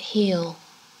kindness that heal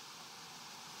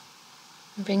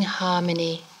and bring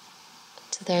harmony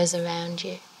to those around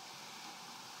you.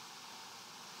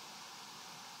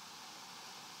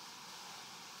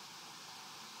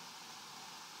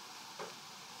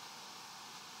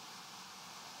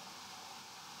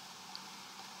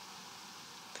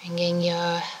 Bringing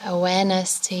your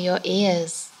awareness to your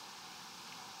ears.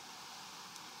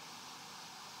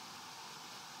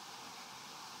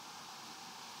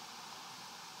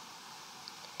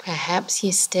 Perhaps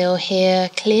you still hear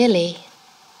clearly,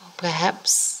 or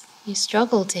perhaps you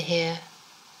struggle to hear.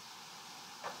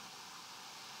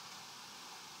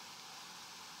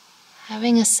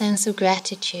 Having a sense of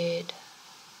gratitude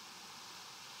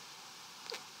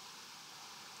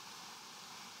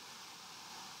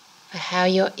for how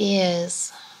your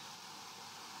ears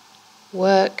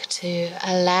work to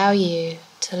allow you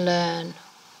to learn.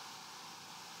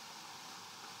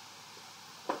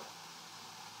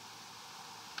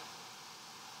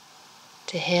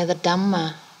 To hear the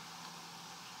Dhamma.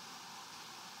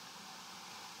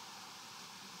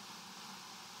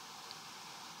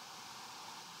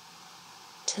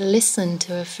 To listen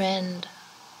to a friend.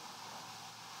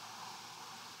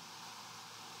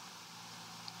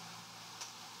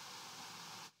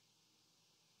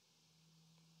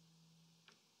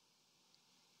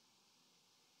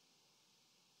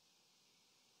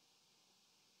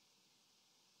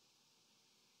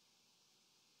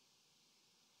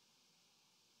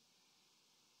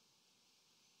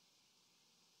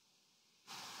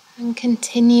 And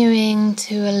continuing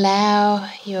to allow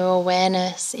your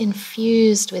awareness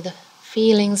infused with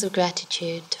feelings of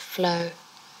gratitude to flow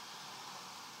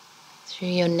through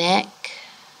your neck,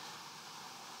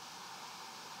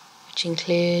 which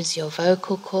includes your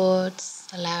vocal cords,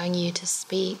 allowing you to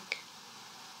speak,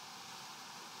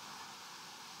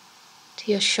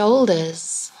 to your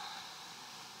shoulders,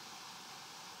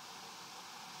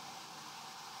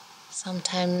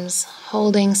 sometimes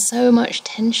holding so much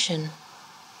tension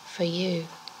for you,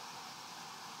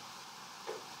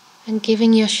 and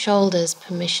giving your shoulders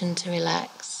permission to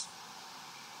relax.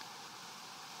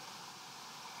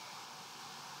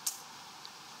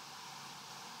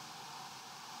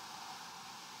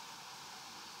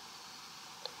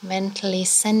 Mentally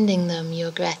sending them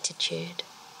your gratitude.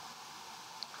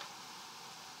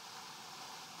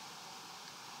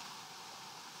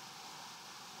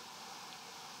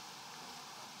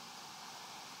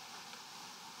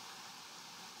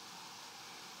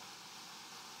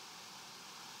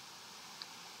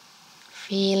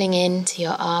 Feeling into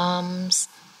your arms,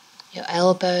 your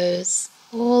elbows,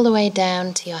 all the way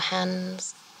down to your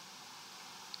hands,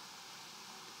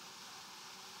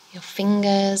 your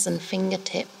fingers and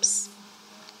fingertips,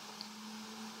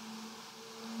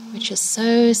 which are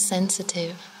so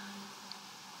sensitive.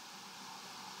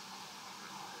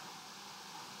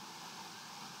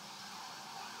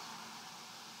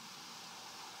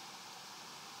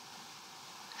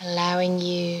 Allowing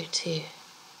you to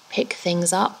pick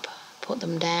things up, put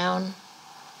them down,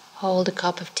 hold a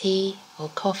cup of tea or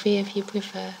coffee if you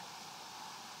prefer.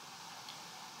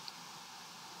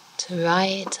 To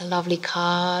write a lovely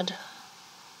card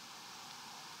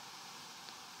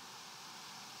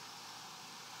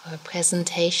or a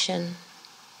presentation,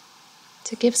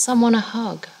 to give someone a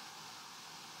hug.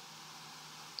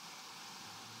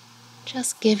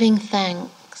 Just giving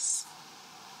thanks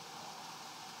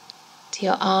to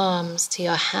your arms, to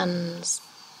your hands,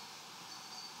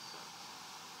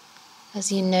 as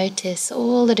you notice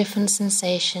all the different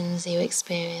sensations you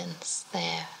experience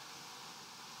there.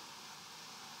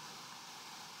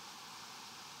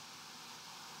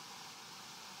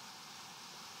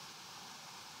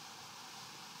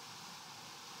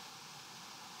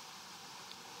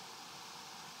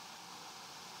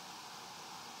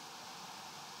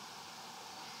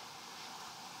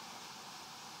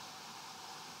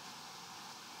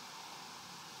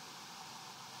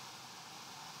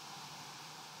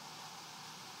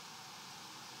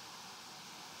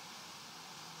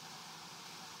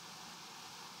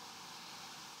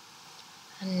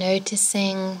 And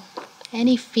noticing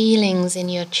any feelings in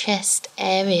your chest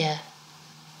area.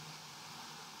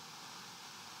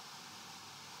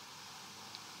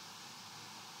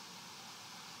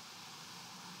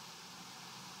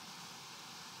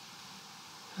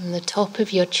 from the top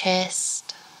of your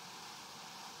chest,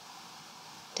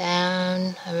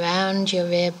 down around your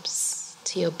ribs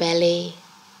to your belly,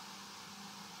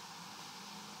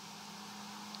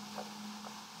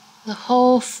 the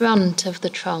whole front of the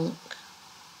trunk,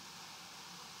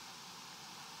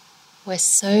 where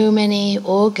so many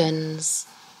organs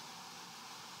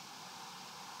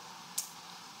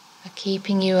are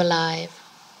keeping you alive.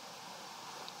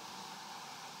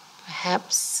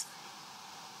 Perhaps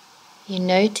you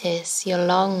notice your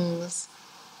lungs,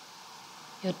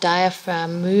 your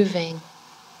diaphragm moving,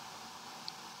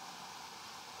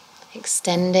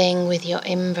 extending with your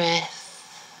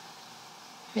in-breath,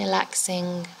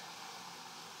 relaxing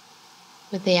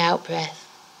with the out-breath.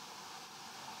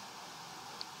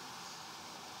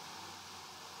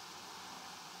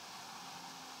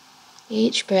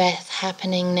 Each breath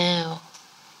happening now.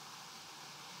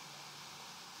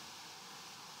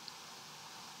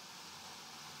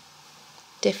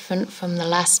 Different from the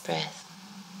last breath.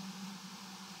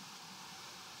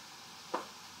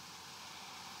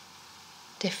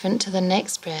 Different to the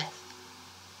next breath.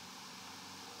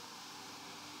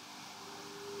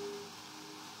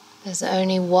 There's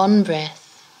only one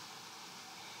breath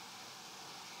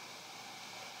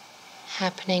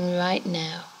happening right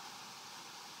now.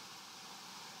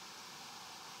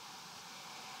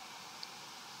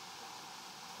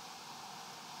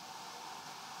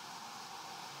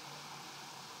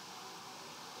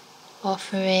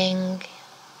 Offering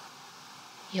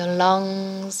your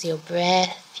lungs, your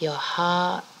breath, your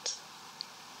heart,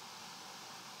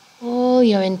 all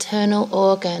your internal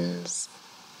organs,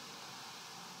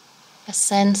 a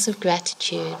sense of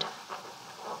gratitude.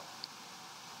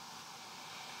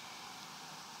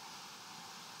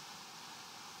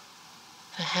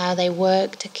 For how they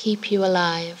work to keep you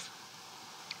alive.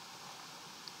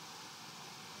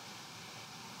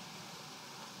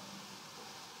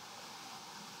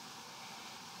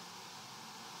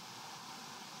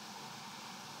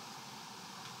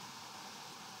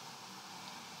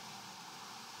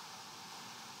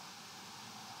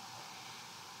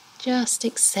 Just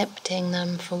accepting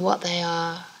them for what they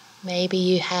are. Maybe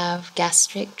you have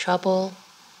gastric trouble,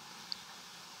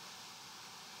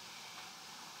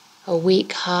 a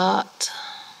weak heart.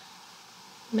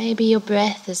 Maybe your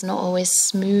breath is not always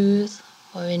smooth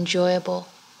or enjoyable.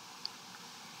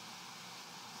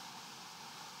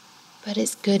 But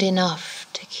it's good enough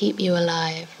to keep you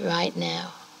alive right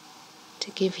now,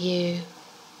 to give you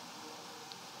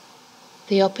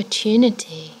the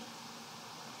opportunity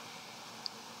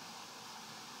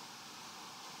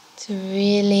to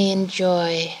really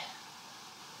enjoy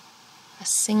a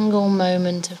single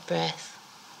moment of breath.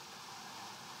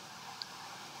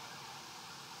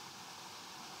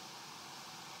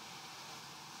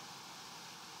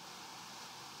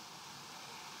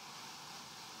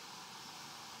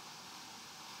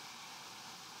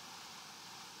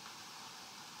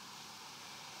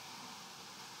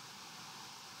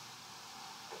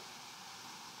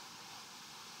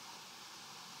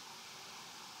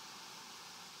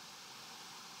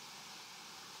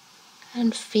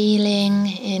 And feeling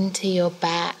into your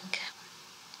back,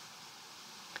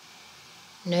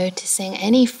 noticing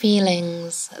any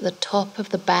feelings at the top of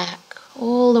the back,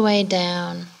 all the way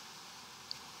down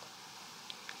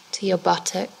to your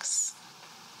buttocks,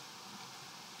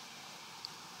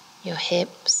 your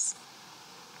hips,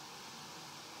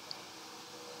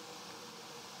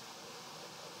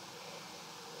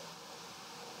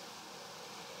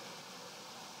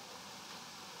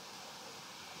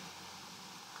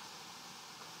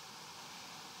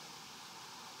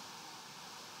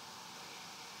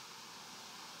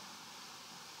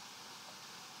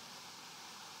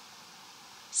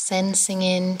 sensing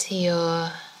into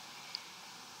your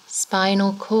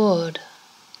spinal cord,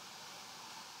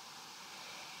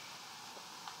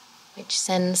 which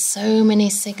sends so many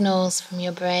signals from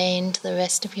your brain to the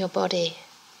rest of your body.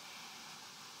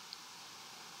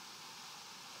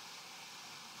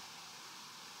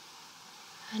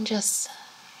 And just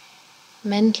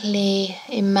mentally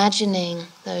imagining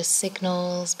those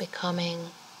signals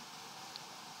becoming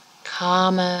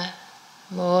calmer,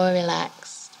 more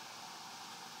relaxed.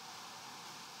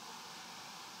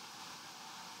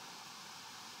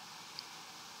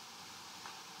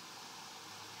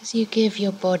 As you give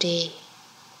your body,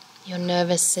 your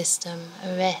nervous system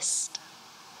a rest,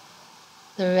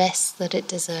 the rest that it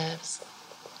deserves.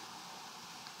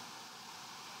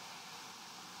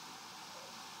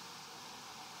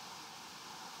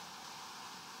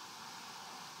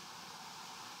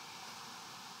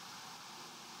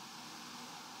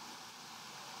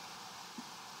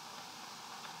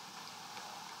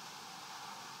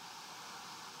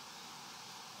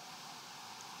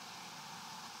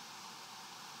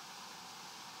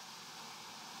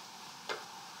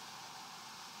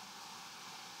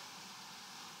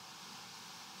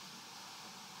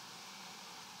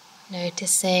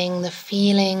 Noticing the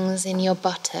feelings in your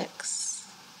buttocks.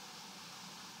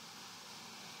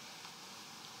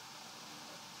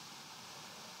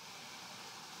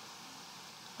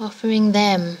 Offering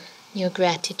them your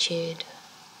gratitude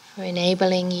for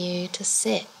enabling you to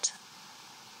sit.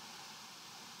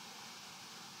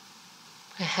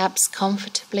 Perhaps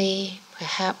comfortably,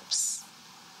 perhaps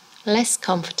less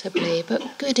comfortably,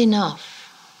 but good enough.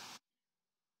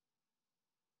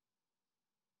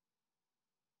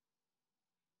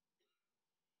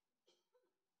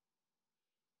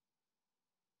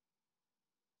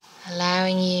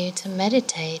 Allowing you to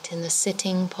meditate in the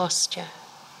sitting posture.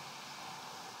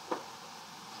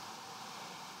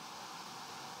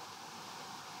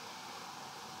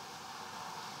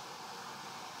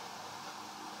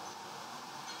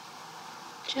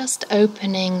 Just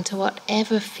opening to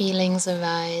whatever feelings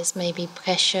arise, maybe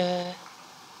pressure,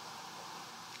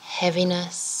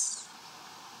 heaviness,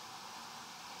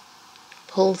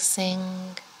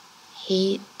 pulsing,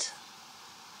 heat.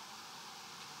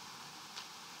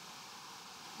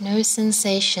 No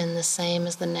sensation the same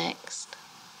as the next.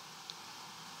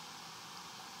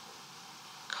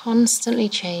 Constantly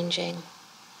changing.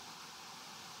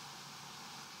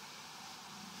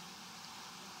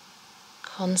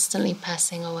 Constantly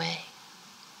passing away.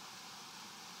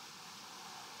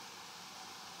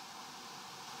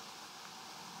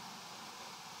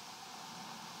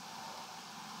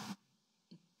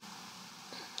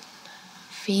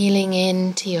 Feeling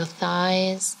into your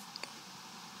thighs.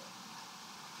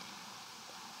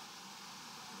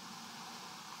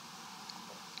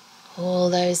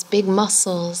 All those big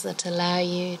muscles that allow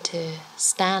you to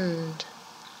stand,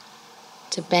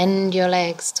 to bend your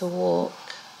legs, to walk.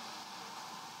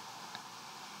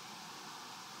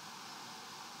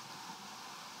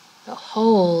 But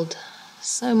hold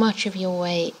so much of your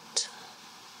weight.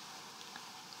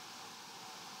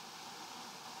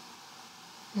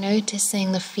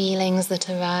 Noticing the feelings that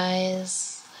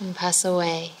arise and pass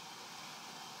away,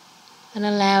 and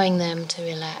allowing them to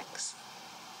relax.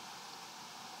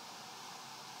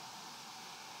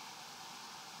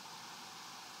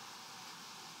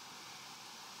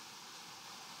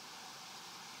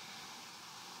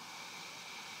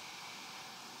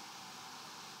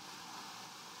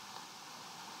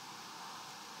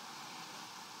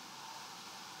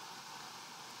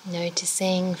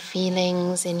 Noticing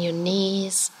feelings in your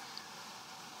knees.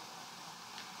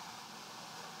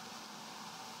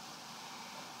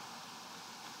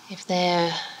 If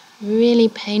they're really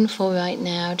painful right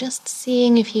now, just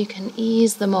seeing if you can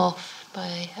ease them off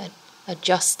by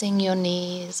adjusting your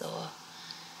knees, or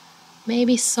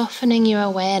maybe softening your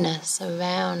awareness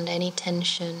around any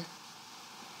tension,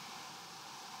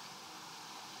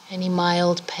 any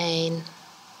mild pain.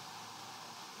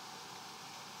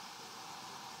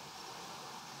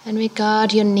 And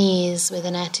regard your knees with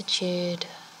an attitude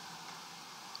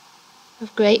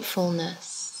of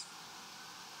gratefulness.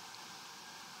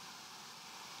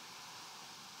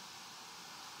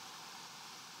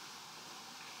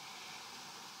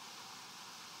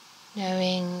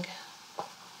 Knowing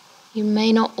you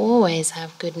may not always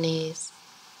have good knees.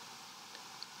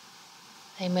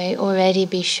 They may already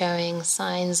be showing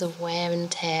signs of wear and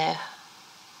tear.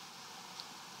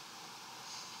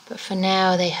 But for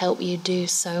now, they help you do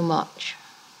so much.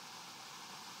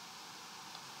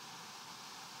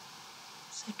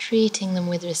 So treating them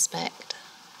with respect.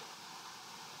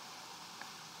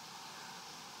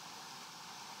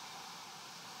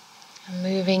 And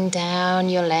moving down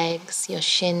your legs, your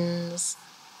shins,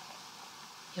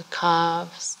 your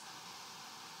calves,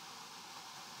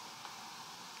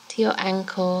 to your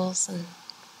ankles and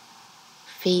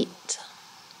feet,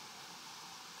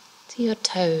 to your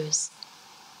toes.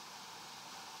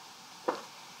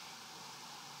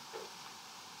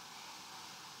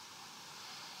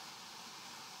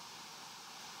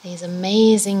 These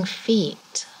amazing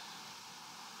feet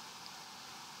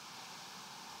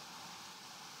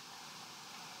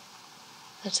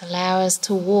that allow us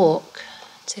to walk,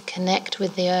 to connect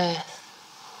with the earth,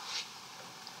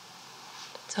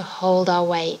 to hold our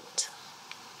weight.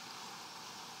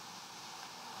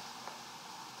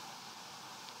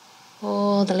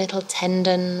 All the little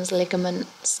tendons,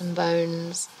 ligaments and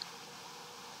bones.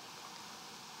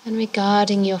 And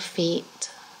regarding your feet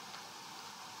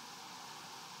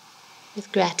with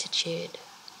gratitude,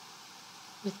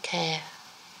 with care.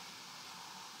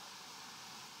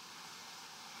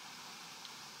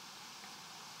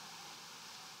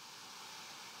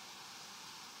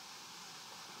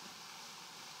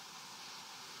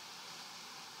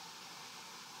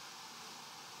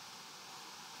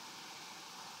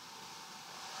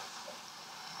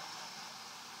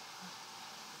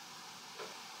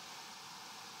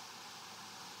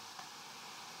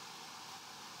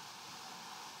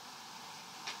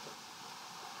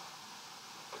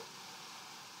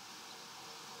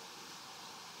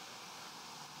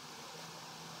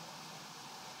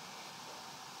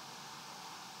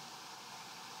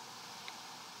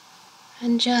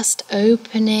 And just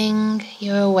opening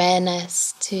your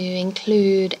awareness to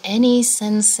include any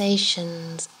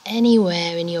sensations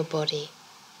anywhere in your body.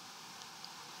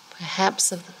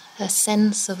 Perhaps a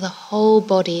sense of the whole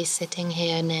body sitting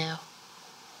here now.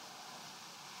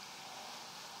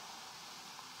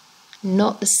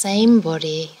 Not the same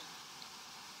body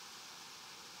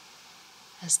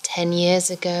as 10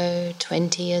 years ago,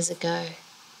 20 years ago.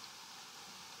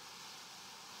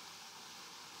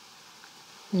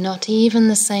 Not even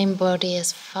the same body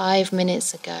as 5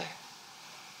 minutes ago.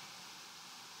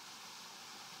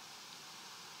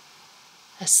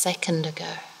 A second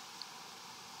ago.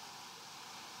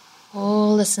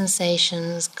 All the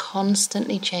sensations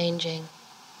constantly changing.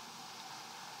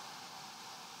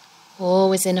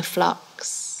 Always in a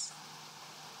flux,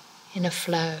 in a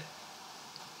flow.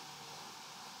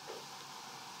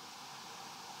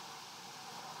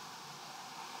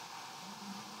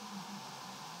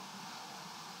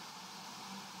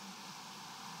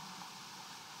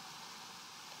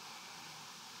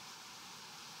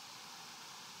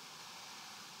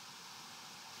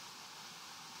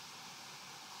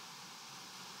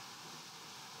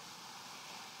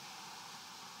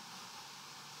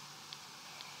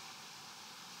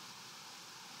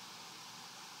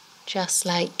 Just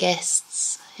like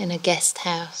guests in a guest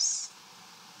house.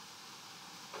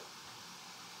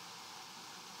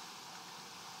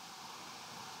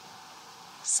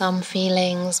 Some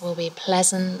feelings will be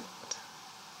pleasant,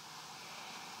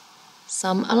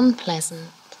 some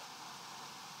unpleasant,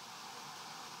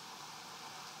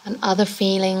 and other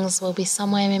feelings will be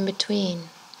somewhere in between.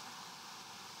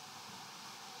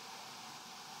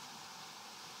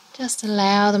 Just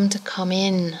allow them to come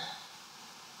in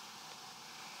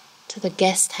to the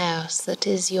guest house that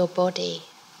is your body.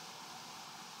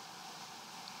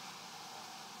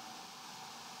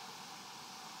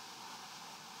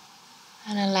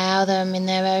 And allow them in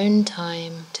their own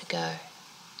time to go.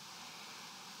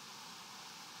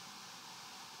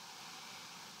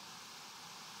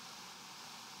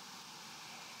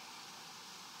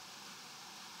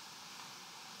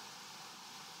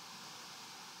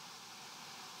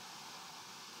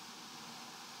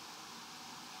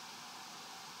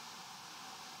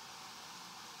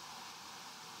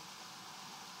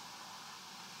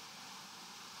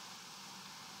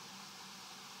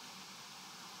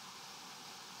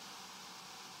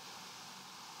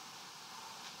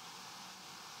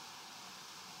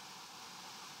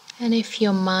 And if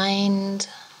your mind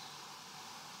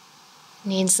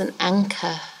needs an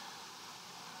anchor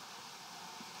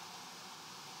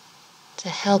to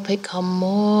help it come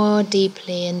more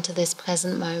deeply into this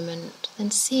present moment, then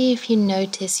see if you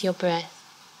notice your breath.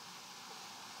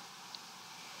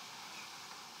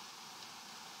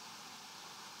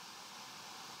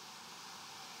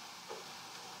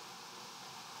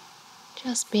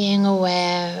 Just being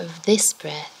aware of this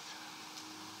breath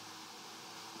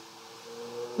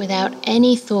without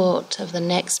any thought of the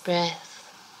next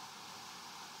breath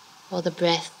or the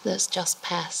breath that's just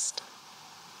passed.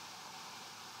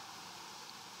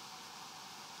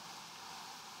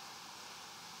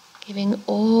 Giving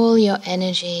all your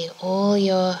energy, all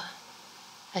your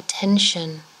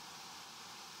attention,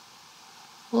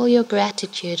 all your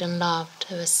gratitude and love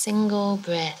to a single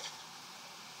breath.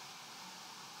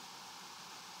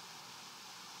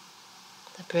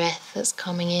 The breath that's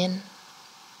coming in,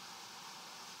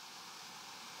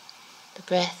 the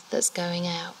breath that's going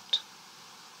out.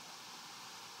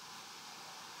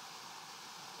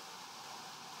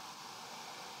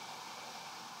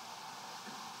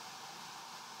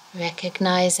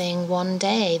 Recognizing one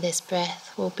day this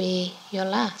breath will be your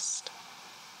last.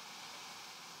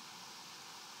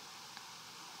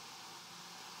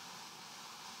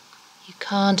 You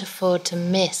can't afford to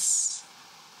miss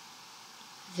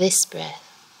this breath.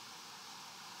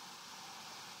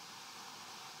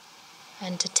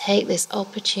 And to take this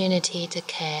opportunity to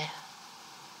care.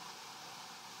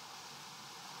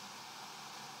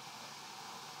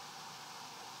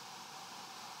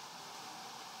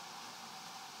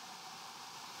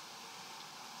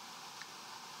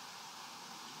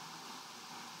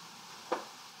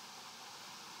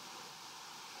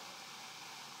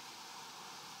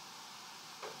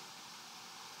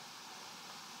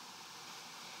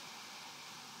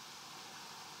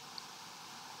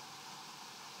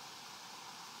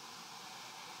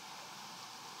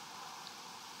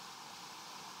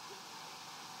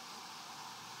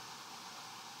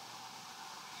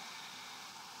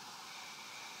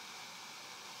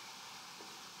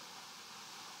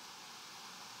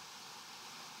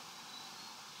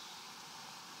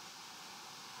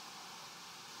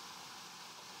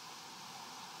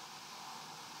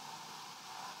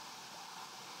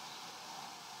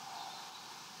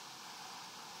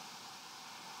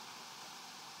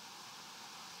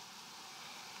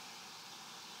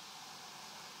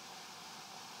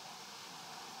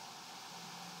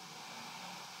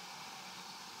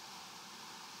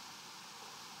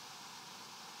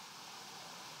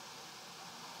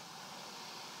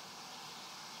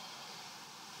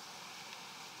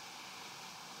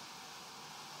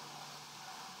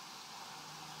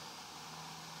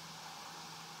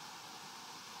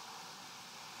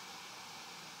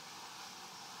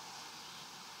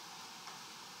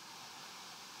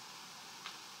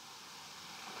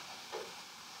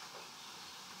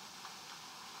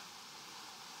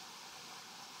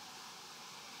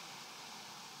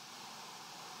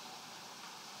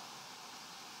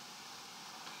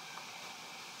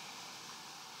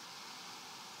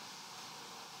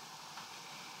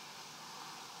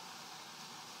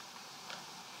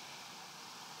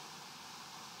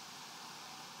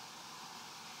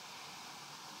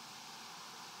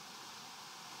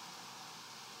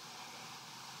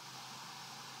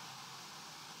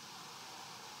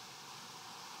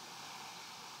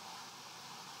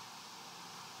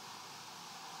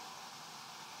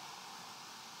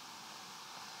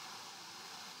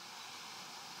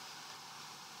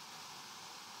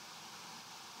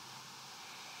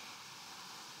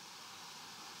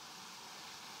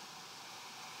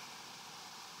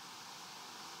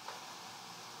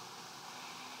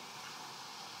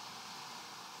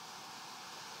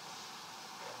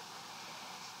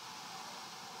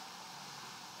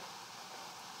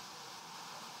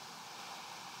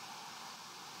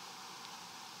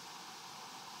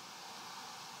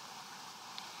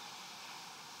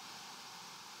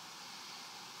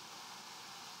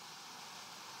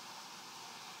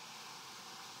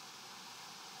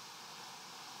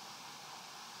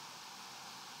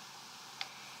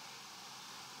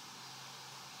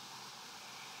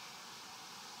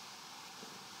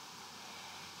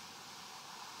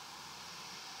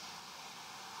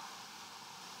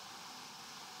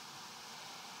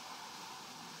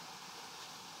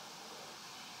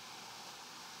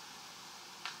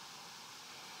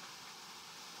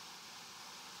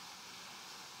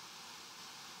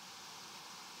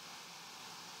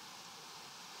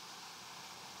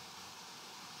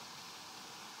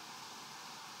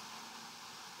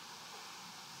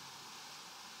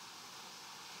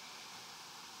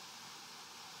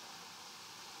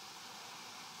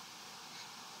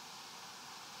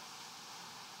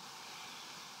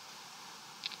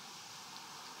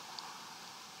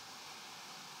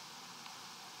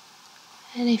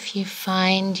 And if you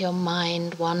find your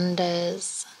mind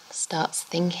wanders, starts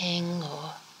thinking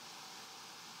or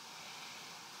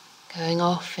going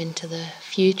off into the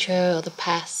future or the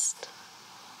past,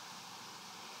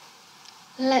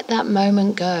 let that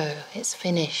moment go. It's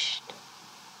finished.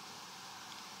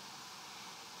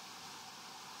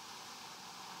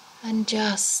 And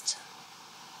just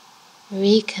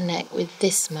reconnect with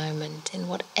this moment in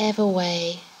whatever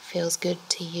way feels good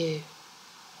to you.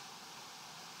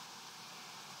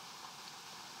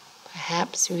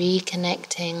 Perhaps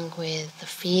reconnecting with the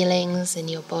feelings in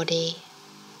your body,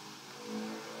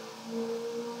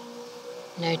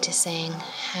 noticing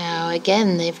how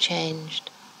again they've changed,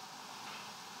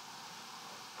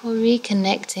 or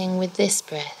reconnecting with this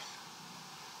breath,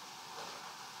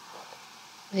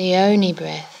 the only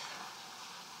breath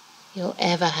you'll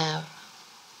ever have.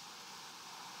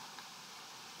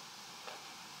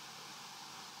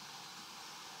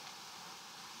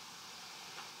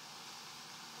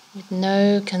 With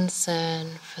no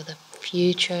concern for the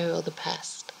future or the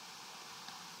past.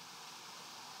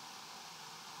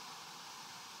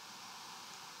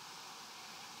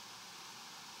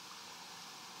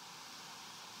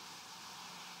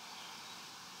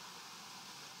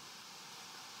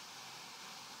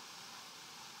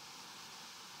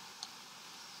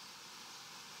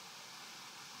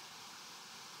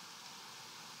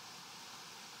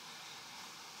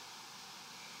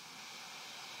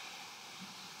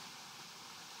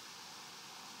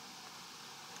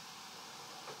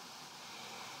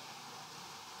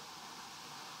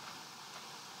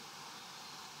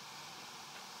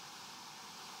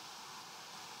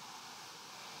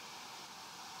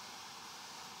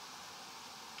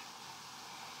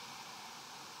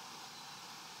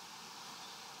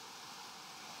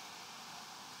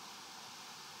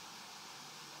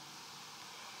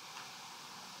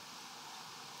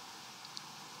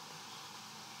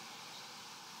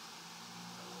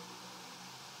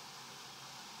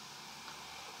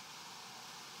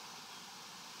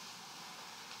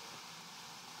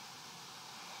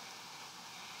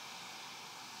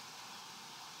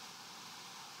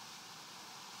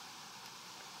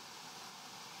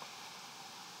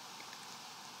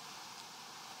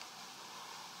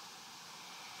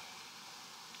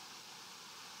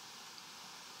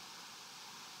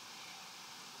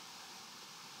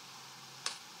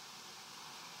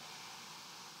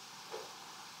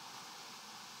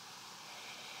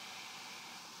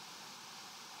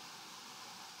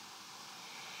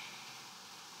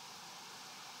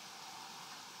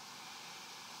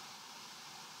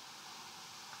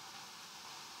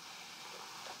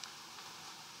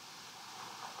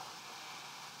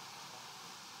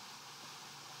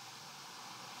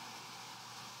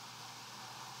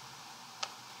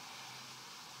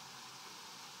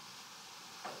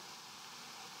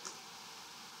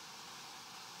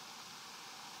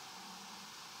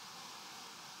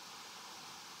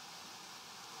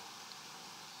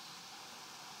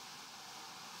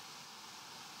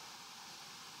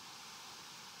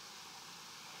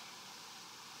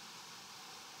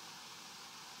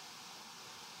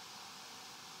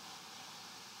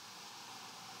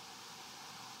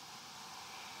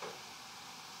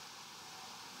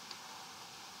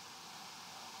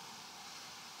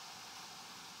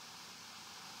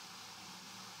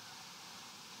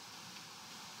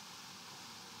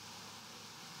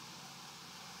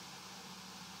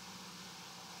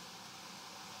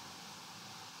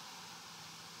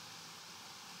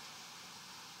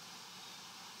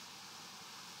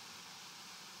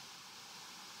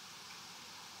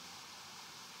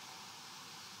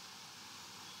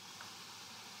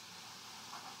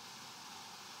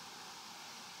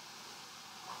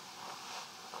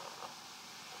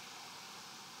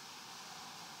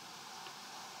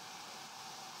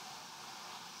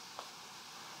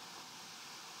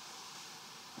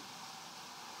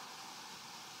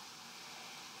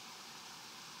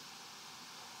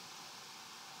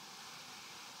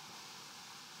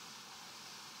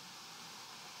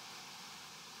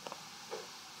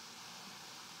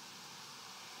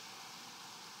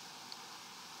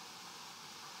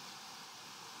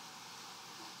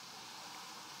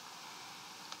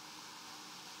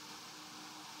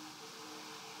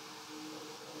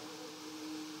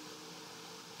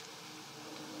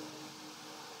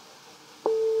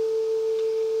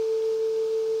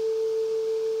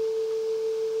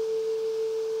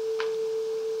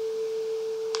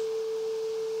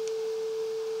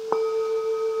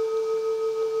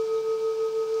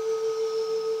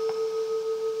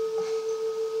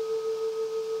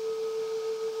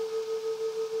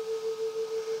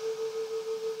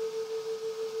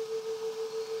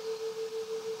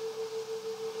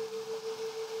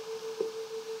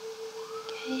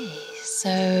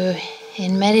 So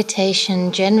in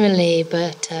meditation generally,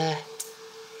 but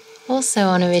also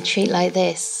on a retreat like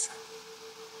this,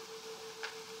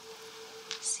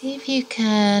 see if you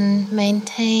can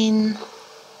maintain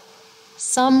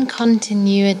some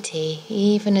continuity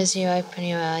even as you open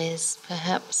your eyes,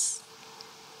 perhaps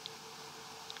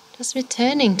just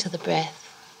returning to the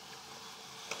breath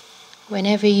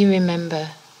whenever you remember,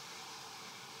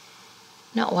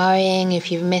 not worrying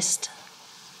if you've missed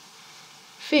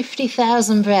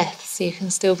 50,000 breaths, you can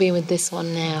still be with this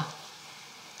one now.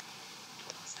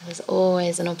 So there's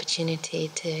always an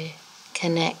opportunity to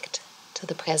connect to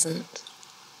the present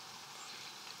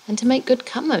and to make good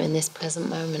karma in this present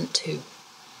moment too.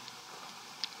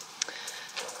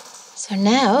 So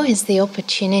now is the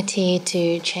opportunity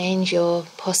to change your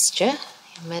posture,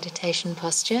 your meditation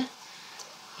posture.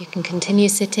 You can continue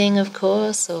sitting, of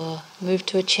course, or move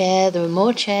to a chair. There are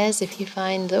more chairs if you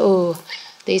find that, oh,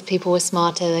 these people were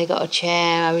smarter, they got a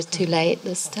chair, I was too late.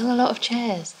 There's still a lot of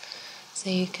chairs. So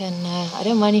you can, I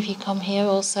don't mind if you come here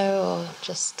also, or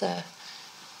just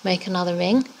make another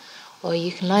ring. Or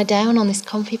you can lie down on this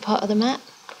comfy part of the mat.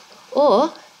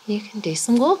 Or you can do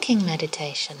some walking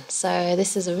meditation. So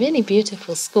this is a really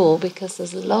beautiful school because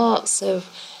there's lots of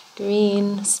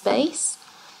green space.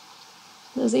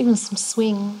 There's even some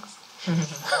swings.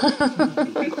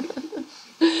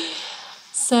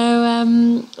 So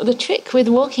the trick with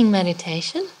walking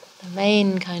meditation, the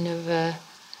main kind of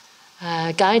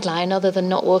guideline, other than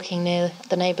not walking near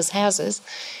the neighbours' houses,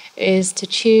 is to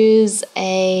choose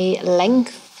a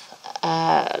length,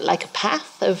 like a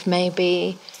path of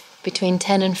maybe between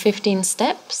 10 and 15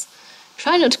 steps.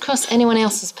 Try not to cross anyone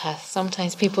else's path.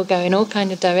 Sometimes people go in all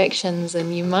kinds of directions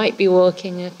and you might be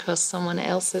walking across someone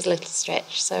else's little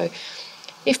stretch. So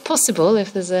if possible,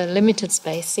 if there's a limited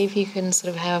space, see if you can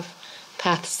sort of have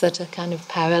paths that are kind of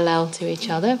parallel to each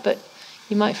other, but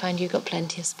you might find you've got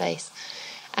plenty of space.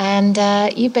 And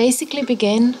you basically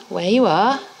begin where you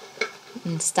are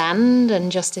and stand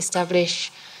and just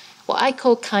establish what I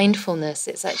call kindfulness.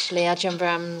 It's actually Ajahn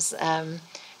Brahm's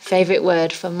favourite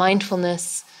word for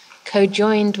mindfulness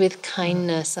co-joined with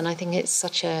kindness, and I think it's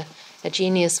such a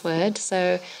genius word.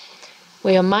 So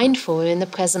we are mindful, we're in the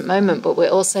present moment, but we're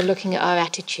also looking at our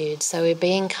attitude. So we're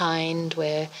being kind,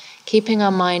 we're keeping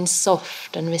our mind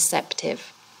soft and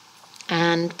receptive,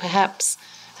 and perhaps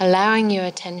allowing your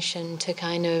attention to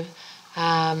kind of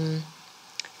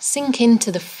sink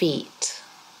into the feet.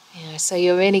 So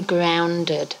you're really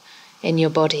grounded in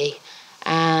your body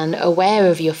and aware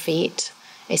of your feet,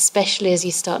 especially as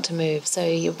you start to move. So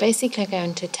you're basically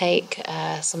going to take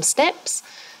some steps.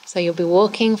 So you'll be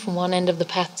walking from one end of the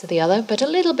path to the other, but a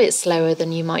little bit slower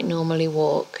than you might normally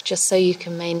walk, just so you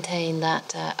can maintain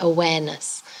that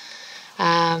awareness.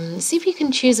 See if you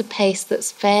can choose a pace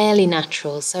that's fairly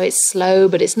natural. So it's slow,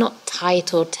 but it's not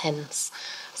tight or tense.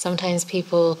 Sometimes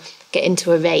people get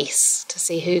into a race to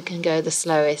see who can go the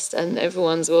slowest, and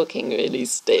everyone's walking really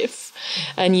stiff.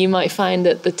 And you might find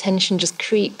that the tension just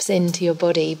creeps into your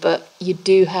body, but you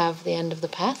do have the end of the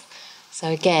path. So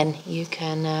again, you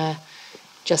can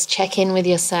just check in with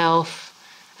yourself,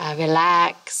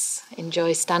 relax,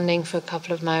 enjoy standing for a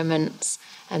couple of moments,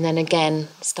 and then again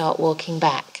start walking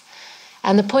back.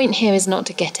 And the point here is not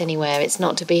to get anywhere. It's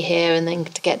not to be here and then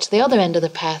to get to the other end of the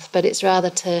path, but it's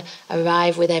rather to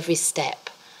arrive with every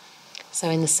step. So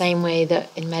in the same way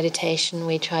that in meditation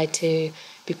we try to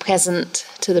be present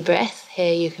to the breath,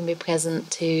 here you can be present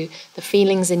to the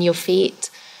feelings in your feet,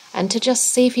 and to just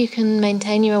see if you can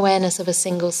maintain your awareness of a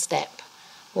single step,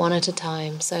 one at a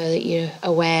time, so that you're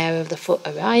aware of the foot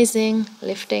arising,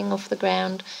 lifting off the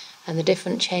ground, and the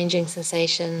different changing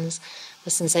sensations, the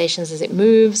sensations as it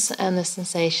moves, and the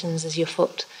sensations as your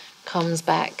foot comes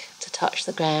back to touch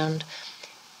the ground.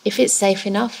 If it's safe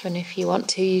enough, and if you want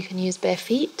to, you can use bare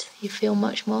feet. You feel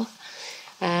much more.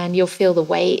 And you'll feel the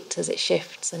weight as it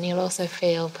shifts, and you'll also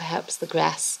feel perhaps the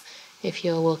grass if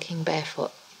you're walking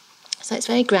barefoot. So it's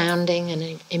very grounding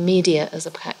and immediate as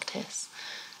a practice.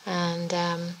 And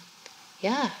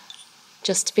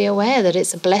just to be aware that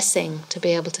it's a blessing to be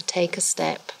able to take a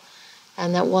step,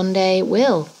 and that one day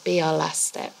will be our last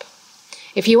step.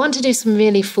 If you want to do some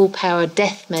really full power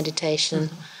death meditation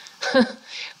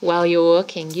while you're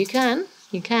walking, you can.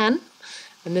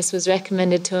 And this was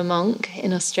recommended to a monk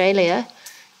in Australia,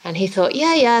 and he thought,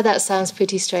 yeah, that sounds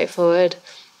pretty straightforward.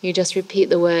 You just repeat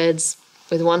the words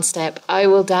with one step, I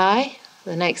will die.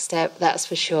 The next step, that's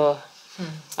for sure.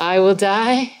 I will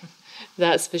die,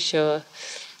 that's for sure.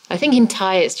 I think in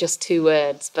Thai it's just 2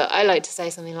 words, but I like to say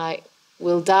something like,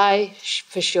 we'll die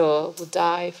for sure, we'll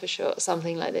die for sure,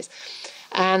 something like this.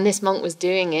 And this monk was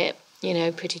doing it,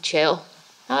 pretty chill.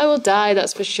 I will die,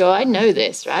 that's for sure. I know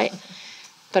this, right?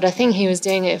 But I think he was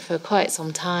doing it for quite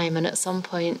some time, and at some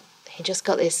point he just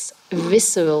got this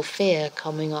visceral fear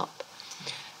coming up.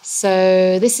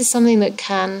 So this is something that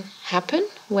can happen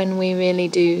when we really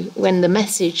do, when the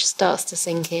message starts to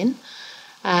sink in.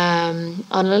 On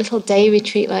a little day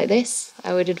retreat like this,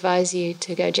 I would advise you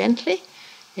to go gently.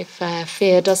 If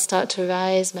fear does start to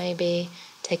arise, maybe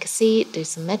take a seat, do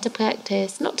some metta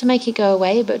practice, not to make it go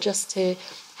away, but just to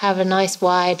have a nice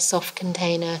wide, soft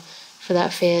container for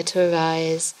that fear to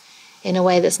arise in a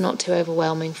way that's not too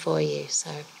overwhelming for you. So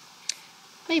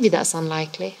maybe that's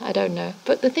unlikely, I don't know.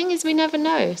 But the thing is, we never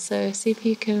know. So see if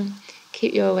you can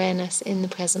keep your awareness in the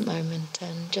present moment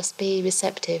and just be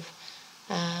receptive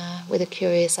with a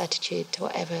curious attitude to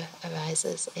whatever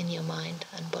arises in your mind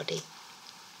and body.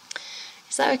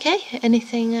 Is that okay?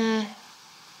 Anything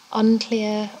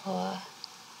unclear or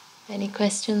any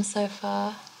questions so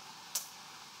far?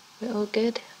 We're all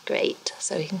good? Great.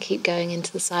 So we can keep going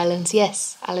into the silence.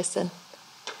 Yes, Alison.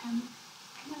 Can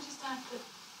I just add that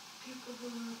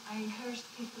I encourage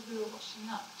the people who are washing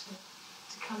up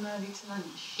to come early to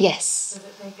lunch. Yes. So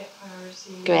that they get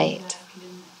priority. Great.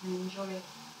 And enjoy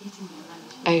eating their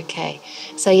lunch. Okay.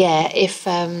 So yeah, if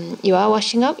you are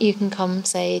washing up, you can come,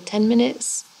 say, 10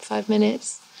 minutes, 5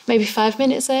 minutes, maybe 5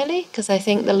 minutes early, because I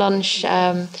think the lunch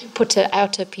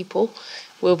outer people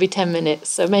will be 10 minutes,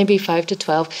 so maybe 5 to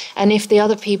 12. And if the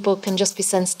other people can just be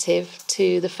sensitive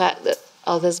to the fact that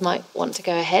others might want to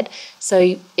go ahead.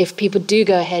 So if people do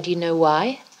go ahead, you know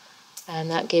why. And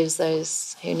that gives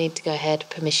those who need to go ahead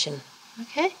permission.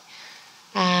 Okay?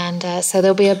 And so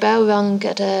there'll be a bell rung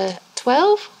at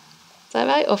 12. Is that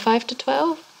right? Or 5 to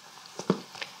 12?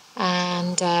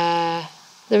 And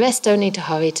the rest don't need to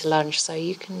hurry to lunch, so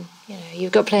you can,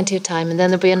 you've got plenty of time. And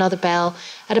then there'll be another bell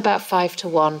at about 5 to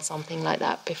 1, something like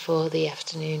that, before the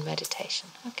afternoon meditation.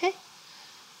 Okay?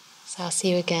 So I'll see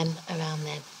you again around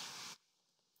then.